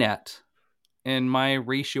had a net and my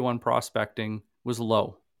ratio on prospecting was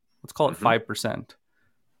low, let's call it 5%.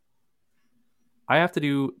 I have to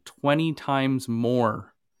do 20 times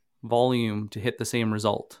more volume to hit the same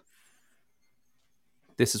result.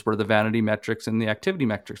 This is where the vanity metrics and the activity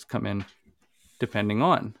metrics come in, depending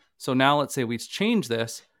on. So now let's say we change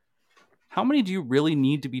this. How many do you really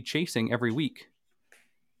need to be chasing every week?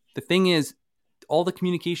 The thing is, all the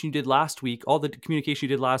communication you did last week, all the communication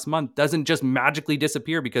you did last month doesn't just magically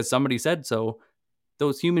disappear because somebody said so.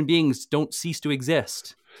 Those human beings don't cease to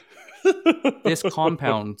exist. This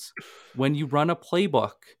compounds. When you run a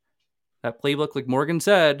playbook, that playbook, like Morgan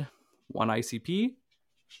said, 1 ICP,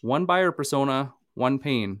 1 buyer persona, 1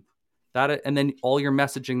 pain. That, and then all your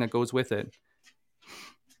messaging that goes with it.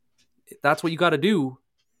 That's what you got to do.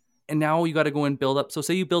 And now you got to go and build up. So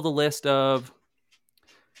say you build a list of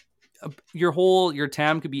your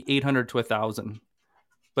TAM could be 800 to 1,000.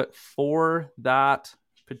 But for that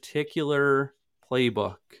particular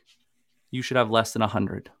playbook, you should have less than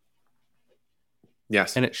 100.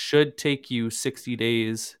 Yes. And it should take you 60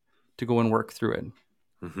 days to go and work through it.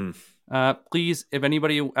 Mm-hmm. Please, if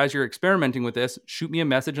anybody, as you're experimenting with this, shoot me a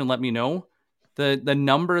message and let me know. The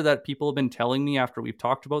number that people have been telling me after we've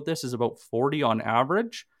talked about this is about 40 on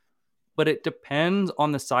average, but it depends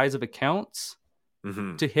on the size of accounts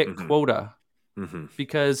to hit quota.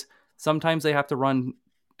 Because sometimes they have to run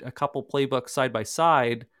a couple playbooks side by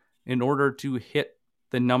side in order to hit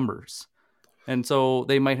the numbers. And so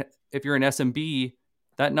they might, if you're an SMB,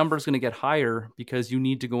 that number is going to get higher because you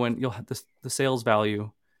need to go in, you'll have the sales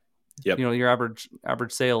value. Yep. You know, your average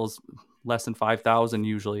sales less than 5,000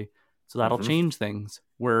 usually. So that'll change things.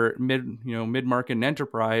 Where mid-market and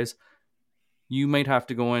enterprise, you might have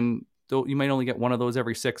to go in, you might only get one of those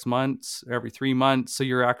every 6 months, every 3 months. So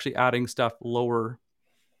you're actually adding stuff lower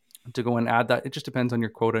to go and add that. It just depends on your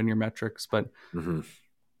quota and your metrics, but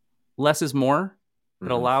less is more.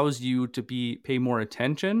 It allows you to pay more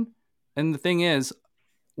attention. And the thing is,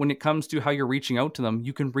 when it comes to how you're reaching out to them,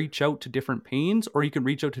 you can reach out to different pains, or you can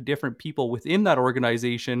reach out to different people within that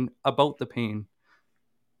organization about the pain.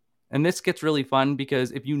 And this gets really fun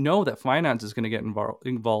because if you know that finance is going to get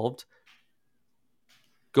involved,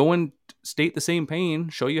 go and state the same pain,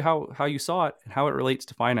 show you how you saw it and how it relates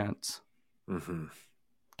to finance.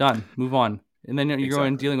 Done. Move on. And then you're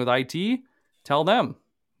going dealing with IT, tell them,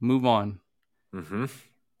 move on.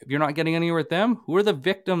 If you're not getting anywhere with them, who are the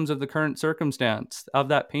victims of the current circumstance of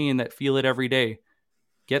that pain that feel it every day?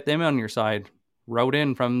 Get them on your side. Route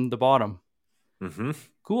in from the bottom.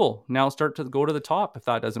 Cool. Now start to go to the top if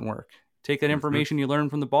that doesn't work. Take that information you learned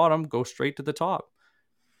from the bottom, go straight to the top.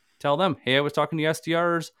 Tell them, hey, I was talking to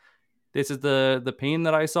SDRs. This is the pain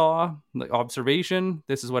that I saw, the observation.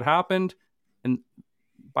 This is what happened. And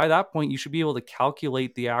by that point, you should be able to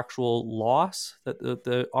calculate the actual loss, that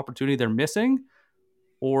the opportunity they're missing,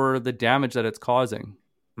 or the damage that it's causing.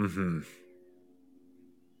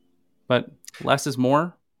 But less is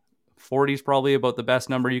more. 40 is probably about the best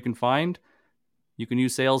number you can find. You can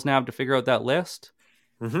use Sales Nav to figure out that list.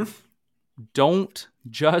 Don't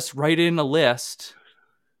just write in a list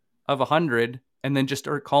of 100 and then just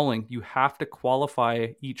start calling. You have to qualify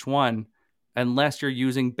each one unless you're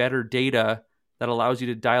using better data that allows you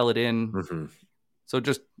to dial it in. So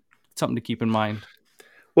just something to keep in mind.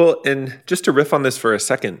 Well, and just to riff on this for a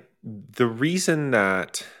second, the reason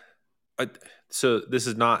that, so this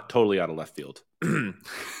is not totally out of left field,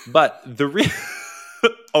 but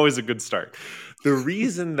always a good start. The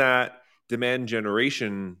reason that demand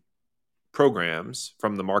generation programs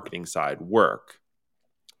from the marketing side work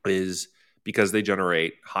is because they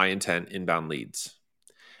generate high intent inbound leads.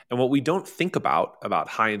 And what we don't think about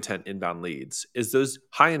high intent inbound leads is those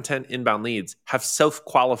high intent inbound leads have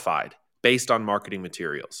self-qualified based on marketing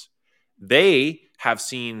materials. They have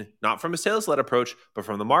seen, not from a sales-led approach, but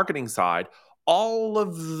from the marketing side, all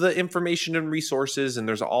of the information and resources, and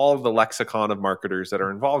there's all of the lexicon of marketers that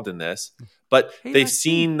are involved in this, but Hey, they've that's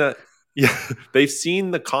me. seen they've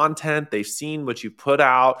seen the content, they've seen what you put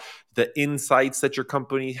out, the insights that your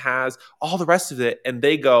company has, all the rest of it, and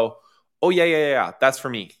they go, oh yeah, that's for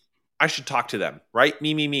me. I should talk to them, right?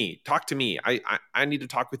 Me. Talk to me. I need to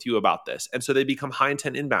talk with you about this. And so they become high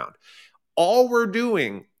intent inbound. All we're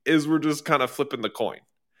doing is we're just kind of flipping the coin.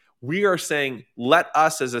 We are saying, let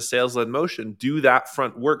us as a sales-led motion do that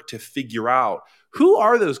front work to figure out who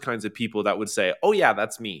are those kinds of people that would say, oh yeah,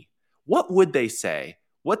 that's me. What would they say?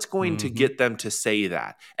 What's going to Mm-hmm. get them to say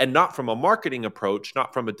that? And not from a marketing approach,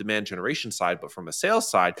 not from a demand generation side, but from a sales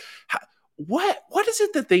side. What is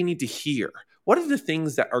it that they need to hear? What are the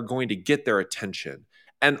things that are going to get their attention?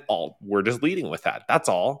 And we're just leading with that. That's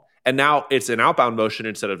all. And now it's an outbound motion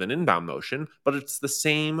instead of an inbound motion, but it's the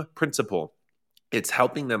same principle. It's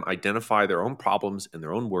helping them identify their own problems in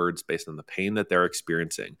their own words based on the pain that they're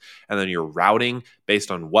experiencing. And then you're routing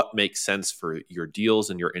based on what makes sense for your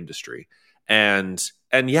deals and your industry. And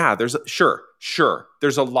yeah, there's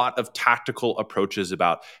there's a lot of tactical approaches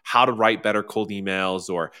about how to write better cold emails,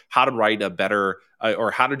 or how to write a better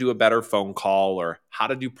or how to do a better phone call, or how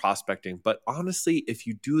to do prospecting. But honestly, if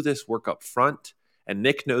you do this work up front, and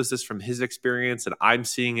Nick knows this from his experience, and I'm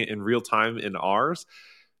seeing it in real time in ours,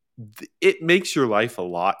 it makes your life a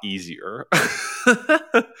lot easier.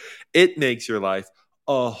 It makes your life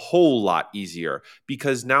a whole lot easier,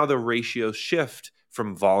 because now the ratios shift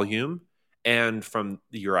from volume and from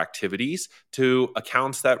your activities to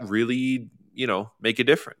accounts that really, make a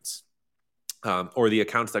difference, or the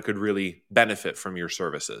accounts that could really benefit from your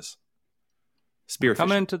services. We're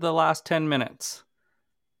coming Spearfishing. into the last 10 minutes.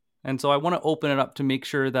 And so I want to open it up to make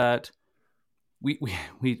sure that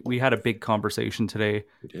we had a big conversation today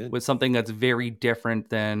We did. with something that's very different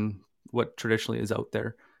than what traditionally is out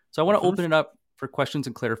there. So I want to Mhm. open it up for questions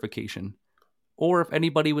and clarification. Or if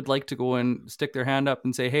anybody would like to go and stick their hand up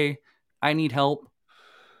and say, hey, I need help.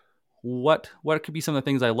 What could be some of the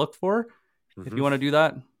things I look for? If you Mhm. want to do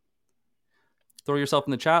that, throw yourself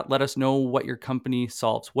in the chat. Let us know what your company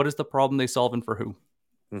solves. What is the problem they solve and for who?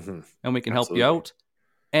 Mhm. And we can help you Absolutely. out.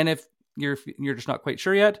 And if you're just not quite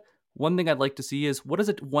sure yet, one thing I'd like to see is, what is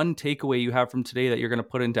it one takeaway you have from today that you're going to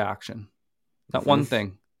put into action? That one Mhm.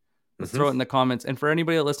 thing. Let's Mhm. throw it in the comments. And for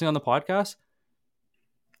anybody listening on the podcast,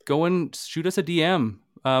 go and shoot us a DM.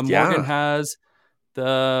 Morgan Yeah. has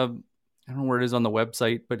I don't know where it is on the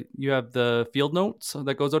website, but you have the field notes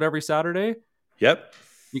that goes out every Saturday. Yep.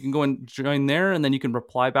 You can go and join there, and then you can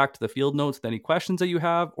reply back to the field notes with any questions that you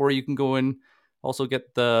have, or you can go and also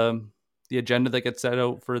get the agenda that gets set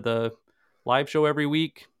out for the live show every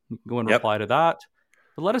week. You can go and Yep. reply to that.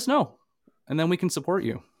 But let us know, and then we can support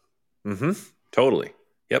you. Totally.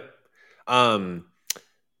 Yep. Um,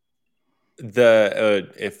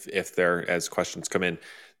 the if there as questions come in,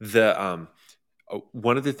 the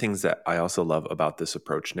one of the things that I also love about this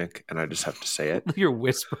approach, Nick, and I just have to say it, You're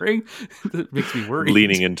whispering. That makes me I'm worried.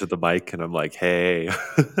 leaning into the mic and I'm like, hey,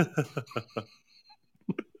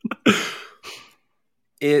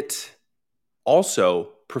 it also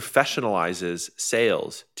professionalizes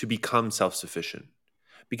sales to become self-sufficient,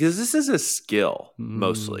 because this is a skill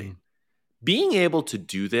mostly. Mm. Being able to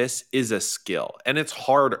do this is a skill, and it's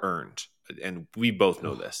hard earned. And we both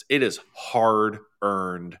know this. It is hard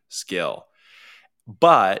earned skill.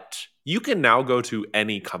 But you can now go to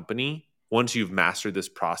any company once you've mastered this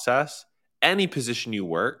process, any position you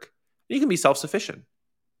work, you can be self sufficient.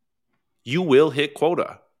 You will hit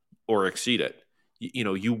quota or exceed it.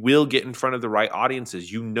 You will get in front of the right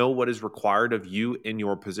audiences. You know what is required of you in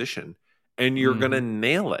your position, and you're going to Mm-hmm.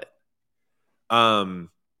 nail it. Um,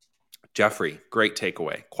 Jeffrey, great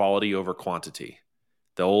takeaway. Quality over quantity.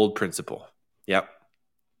 The old principle. Yep.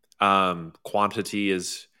 Quantity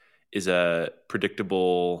is a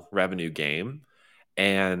predictable revenue game.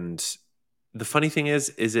 And the funny thing is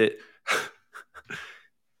it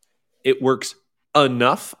it works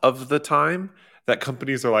enough of the time that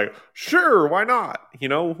companies are like, sure, why not? We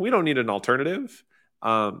don't need an alternative.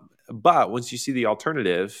 But once you see the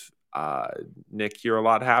alternative, Nick, you're a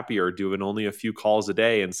lot happier doing only a few calls a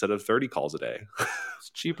day instead of 30 calls a day. It's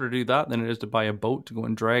cheaper to do that than it is to buy a boat to go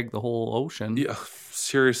and drag the whole ocean. Yeah,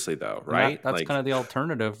 seriously though, And right? that's kind Like, of the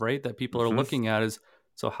alternative, right? That people are mhm. looking at is,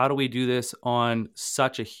 so how do we do this on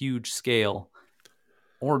such a huge scale,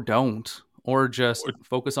 or don't, or just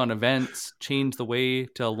focus on events, change the way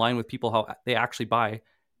to align with people how they actually buy.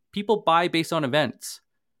 People buy based on events.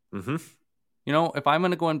 Mm-hmm. You know, if I'm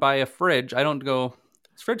going to go and buy a fridge, I don't go,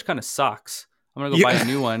 this fridge kind of sucks. I'm going to go buy a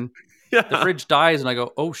new one. Yeah. The fridge dies and I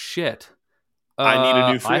go, oh shit. I need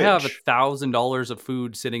a new I have fridge. $1,000 of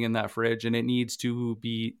food sitting in that fridge and it needs to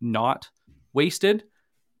be not wasted.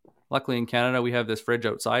 Luckily in Canada, we have this fridge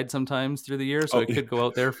outside sometimes through the year, so it could go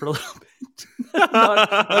out there for a little bit.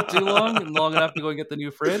 not too long, and long enough to go and get the new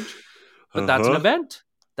fridge. But that's an event.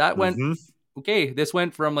 That went, okay, this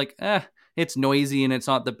went from like, it's noisy and it's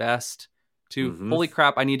not the best to, holy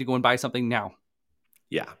crap, I need to go and buy something now.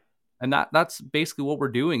 Yeah. And that's basically what we're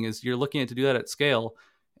doing is you're looking at to do that at scale.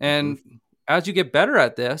 And as you get better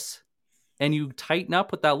at this and you tighten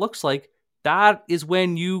up what that looks like, that is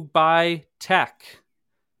when you buy tech.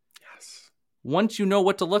 Yes. Once you know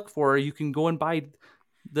what to look for, you can go and buy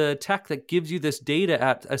the tech that gives you this data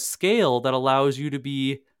at a scale that allows you to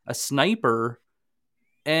be a sniper.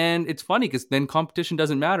 And it's funny because then competition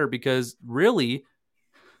doesn't matter because really,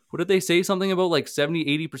 what did they say? Something about like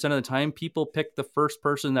 70-80% of the time, people pick the first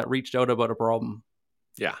person that reached out about a problem.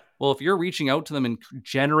 Yeah. Well, if you're reaching out to them and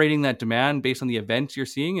generating that demand based on the events you're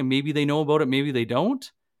seeing, and maybe they know about it, maybe they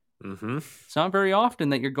don't. It's not very often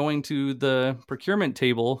that you're going to the procurement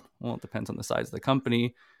table. Well, it depends on the size of the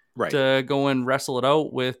company. Right. To go and wrestle it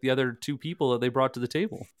out with the other two people that they brought to the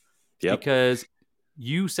table. Yep. Because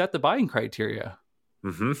you set the buying criteria.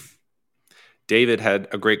 David had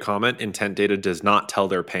a great comment. Intent data does not tell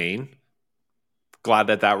their pain. Glad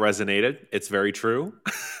that resonated. It's very true.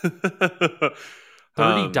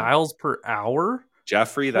 30 dials per hour?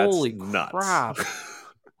 Jeffrey, that's holy nuts. Crap.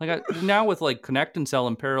 Now with like connect and sell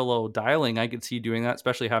and parallel dialing, I could see doing that,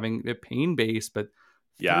 especially having it pain based. But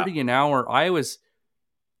 30 an hour, I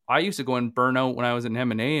used to go and burn out when I was in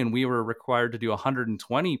M&A, and we were required to do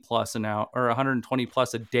 120 plus an hour or 120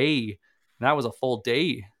 plus a day. And that was a full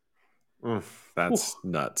day. That's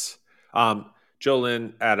nuts.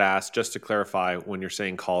 Jolynn had asked, just to clarify, when you're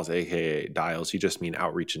saying calls, aka dials, you just mean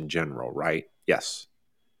outreach in general, right? Yes.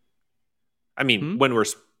 I mean, when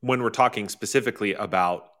we're talking specifically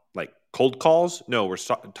about like cold calls, no, we're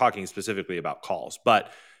talking specifically about calls.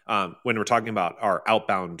 But when we're talking about our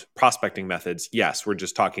outbound prospecting methods, yes, we're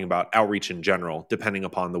just talking about outreach in general, depending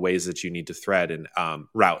upon the ways that you need to thread and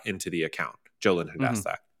route into the account. Jolynn had asked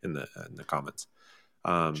that in the comments.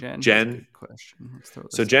 Jen question.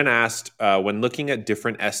 So Jen asked, when looking at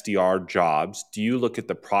different SDR jobs, do you look at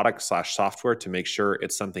the product/software to make sure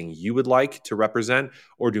it's something you would like to represent,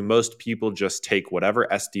 or do most people just take whatever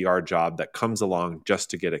SDR job that comes along just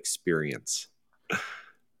to get experience?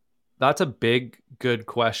 That's a good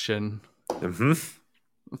question.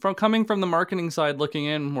 Coming from the marketing side, looking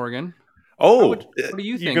in, Morgan. What do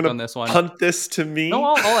you think on this one? Punt this to me? No,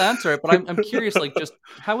 I'll answer it, but I'm curious. Like, just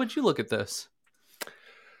how would you look at this?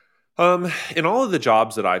 In all of the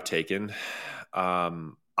jobs that I've taken,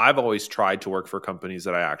 I've always tried to work for companies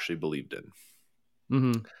that I actually believed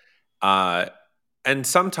in. And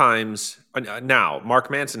sometimes now Mark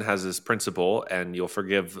Manson has this principle, and you'll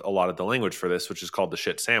forgive a lot of the language for this, which is called the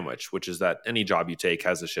shit sandwich, which is that any job you take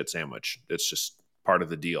has a shit sandwich. It's just part of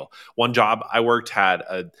the deal. One job I worked had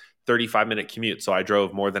a 35-minute commute, so I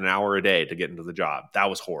drove more than an hour a day to get into the job. That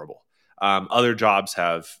was horrible. Other jobs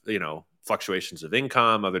have, fluctuations of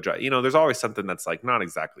income, there's always something that's like not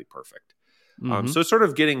exactly perfect. So it's sort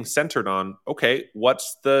of getting centered on, okay,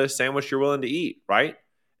 what's the sandwich you're willing to eat, right?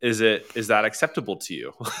 Is that acceptable to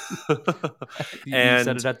you? You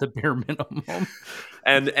set it at the bare minimum.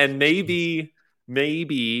 and maybe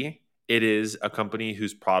it is a company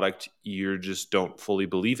whose product you just don't fully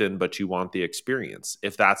believe in, but you want the experience.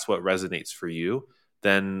 If that's what resonates for you,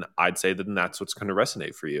 then I'd say then that's what's going to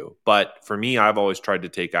resonate for you. But for me, I've always tried to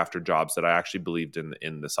take after jobs that I actually believed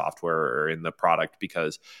in the software or in the product,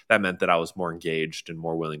 because that meant that I was more engaged and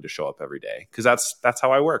more willing to show up every day. Because that's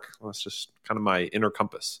how I work. That's just kind of my inner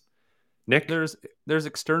compass. Nick? There's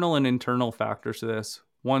external and internal factors to this.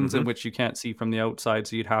 Ones in which you can't see from the outside,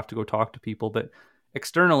 so you'd have to go talk to people. But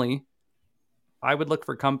externally, I would look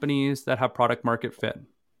for companies that have product market fit.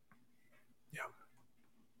 Yeah.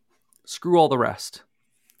 Screw all the rest.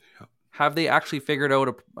 Have they actually figured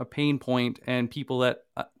out a pain point and people that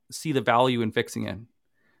see the value in fixing it?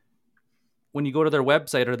 When you go to their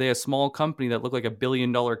website, are they a small company that look like $1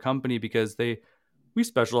 billion company because we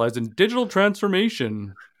specialize in digital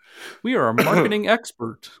transformation? We are a marketing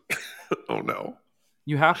expert. Oh no.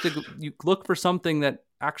 You have to you look for something that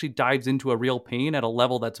actually dives into a real pain at a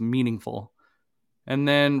level that's meaningful. And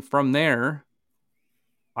then from there,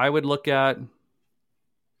 I would look at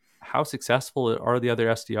how successful are the other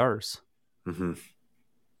SDRs.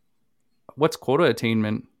 what's quota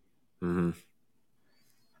attainment? Mm-hmm.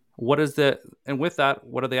 And with that,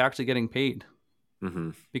 what are they actually getting paid?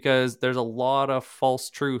 Mm-hmm. Because there's a lot of false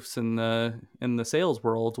truths in the sales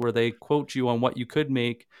world where they quote you on what you could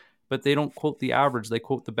make, but they don't quote the average. They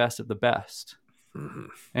quote the best of the best Mm-hmm.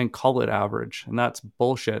 and call it average. And that's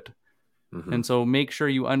bullshit. Mm-hmm. And so make sure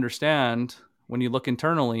you understand when you look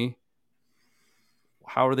internally,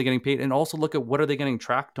 how are they getting paid? And also look at what are they getting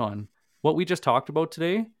tracked on? What we just talked about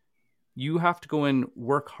today, you have to go and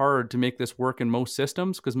work hard to make this work in most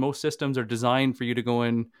systems, because most systems are designed for you to go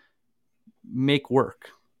and make work.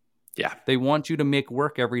 Yeah. They want you to make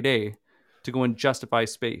work every day to go and justify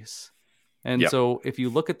space. And so if you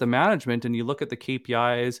look at the management and you look at the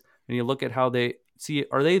KPIs and you look at how they see,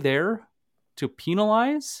 are they there to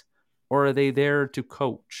penalize or are they there to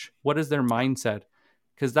coach? What is their mindset?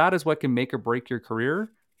 Because that is what can make or break your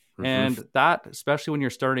career. Mm-hmm. And that, especially when you're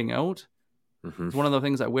starting out, Mm-hmm. is one of the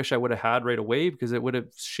things I wish I would have had right away, because it would have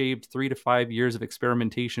shaved 3 to 5 years of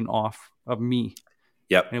experimentation off of me.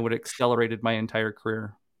 Yep. And it would have accelerated my entire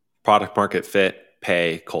career. Product market fit,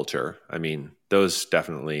 pay, culture. I mean, those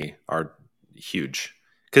definitely are huge.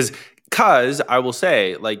 Because I will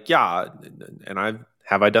say, like, yeah, and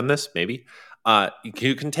I done this? Maybe.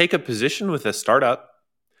 You can take a position with a startup.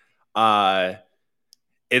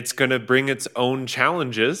 It's going to bring its own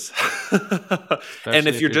challenges. And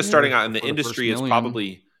if you're just starting out in the industry, it's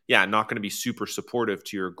probably, not going to be super supportive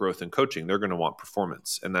to your growth and coaching. They're going to want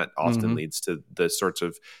performance. And that often leads to the sorts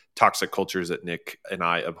of toxic cultures that Nick and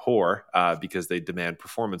I abhor, because they demand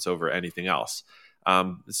performance over anything else.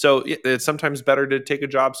 So it's sometimes better to take a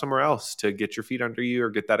job somewhere else to get your feet under you or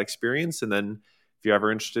get that experience. And then if you're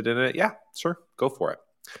ever interested in it, sure, go for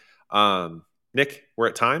it. Nick, we're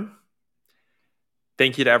at time.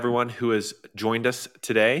 Thank you to everyone who has joined us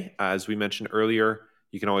today. As we mentioned earlier,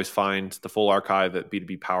 you can always find the full archive at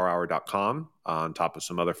b2bpowerhour.com on top of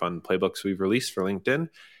some other fun playbooks we've released for LinkedIn.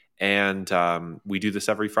 And we do this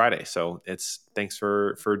every Friday. So thanks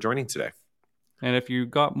for joining today. And if you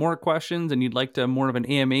got more questions and you'd like to more of an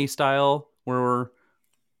AMA style where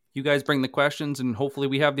you guys bring the questions and hopefully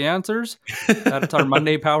we have the answers, that's our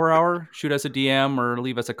Monday Power Hour. Shoot us a DM or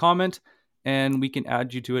leave us a comment and we can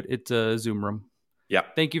add you to it. It's a Zoom room. Yeah.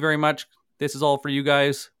 Thank you very much. This is all for you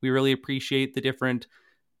guys. We really appreciate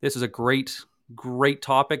this is a great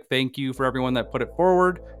topic. Thank you for everyone that put it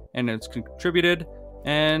forward and it's contributed,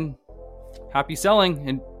 and happy selling.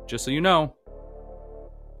 And just so you know,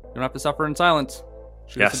 you don't have to suffer in silence.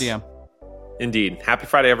 Shoot us a DM. Indeed. Happy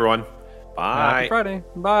Friday, everyone. Bye. Happy Friday.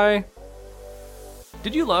 Bye.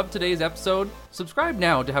 Did you love today's episode? Subscribe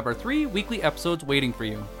now to have our 3 weekly episodes waiting for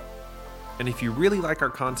you. And if you really like our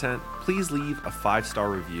content, please leave a 5-star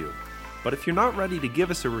review. But if you're not ready to give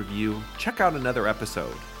us a review, check out another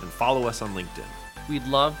episode and follow us on LinkedIn. We'd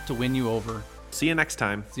love to win you over. See you next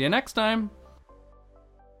time. See you next time.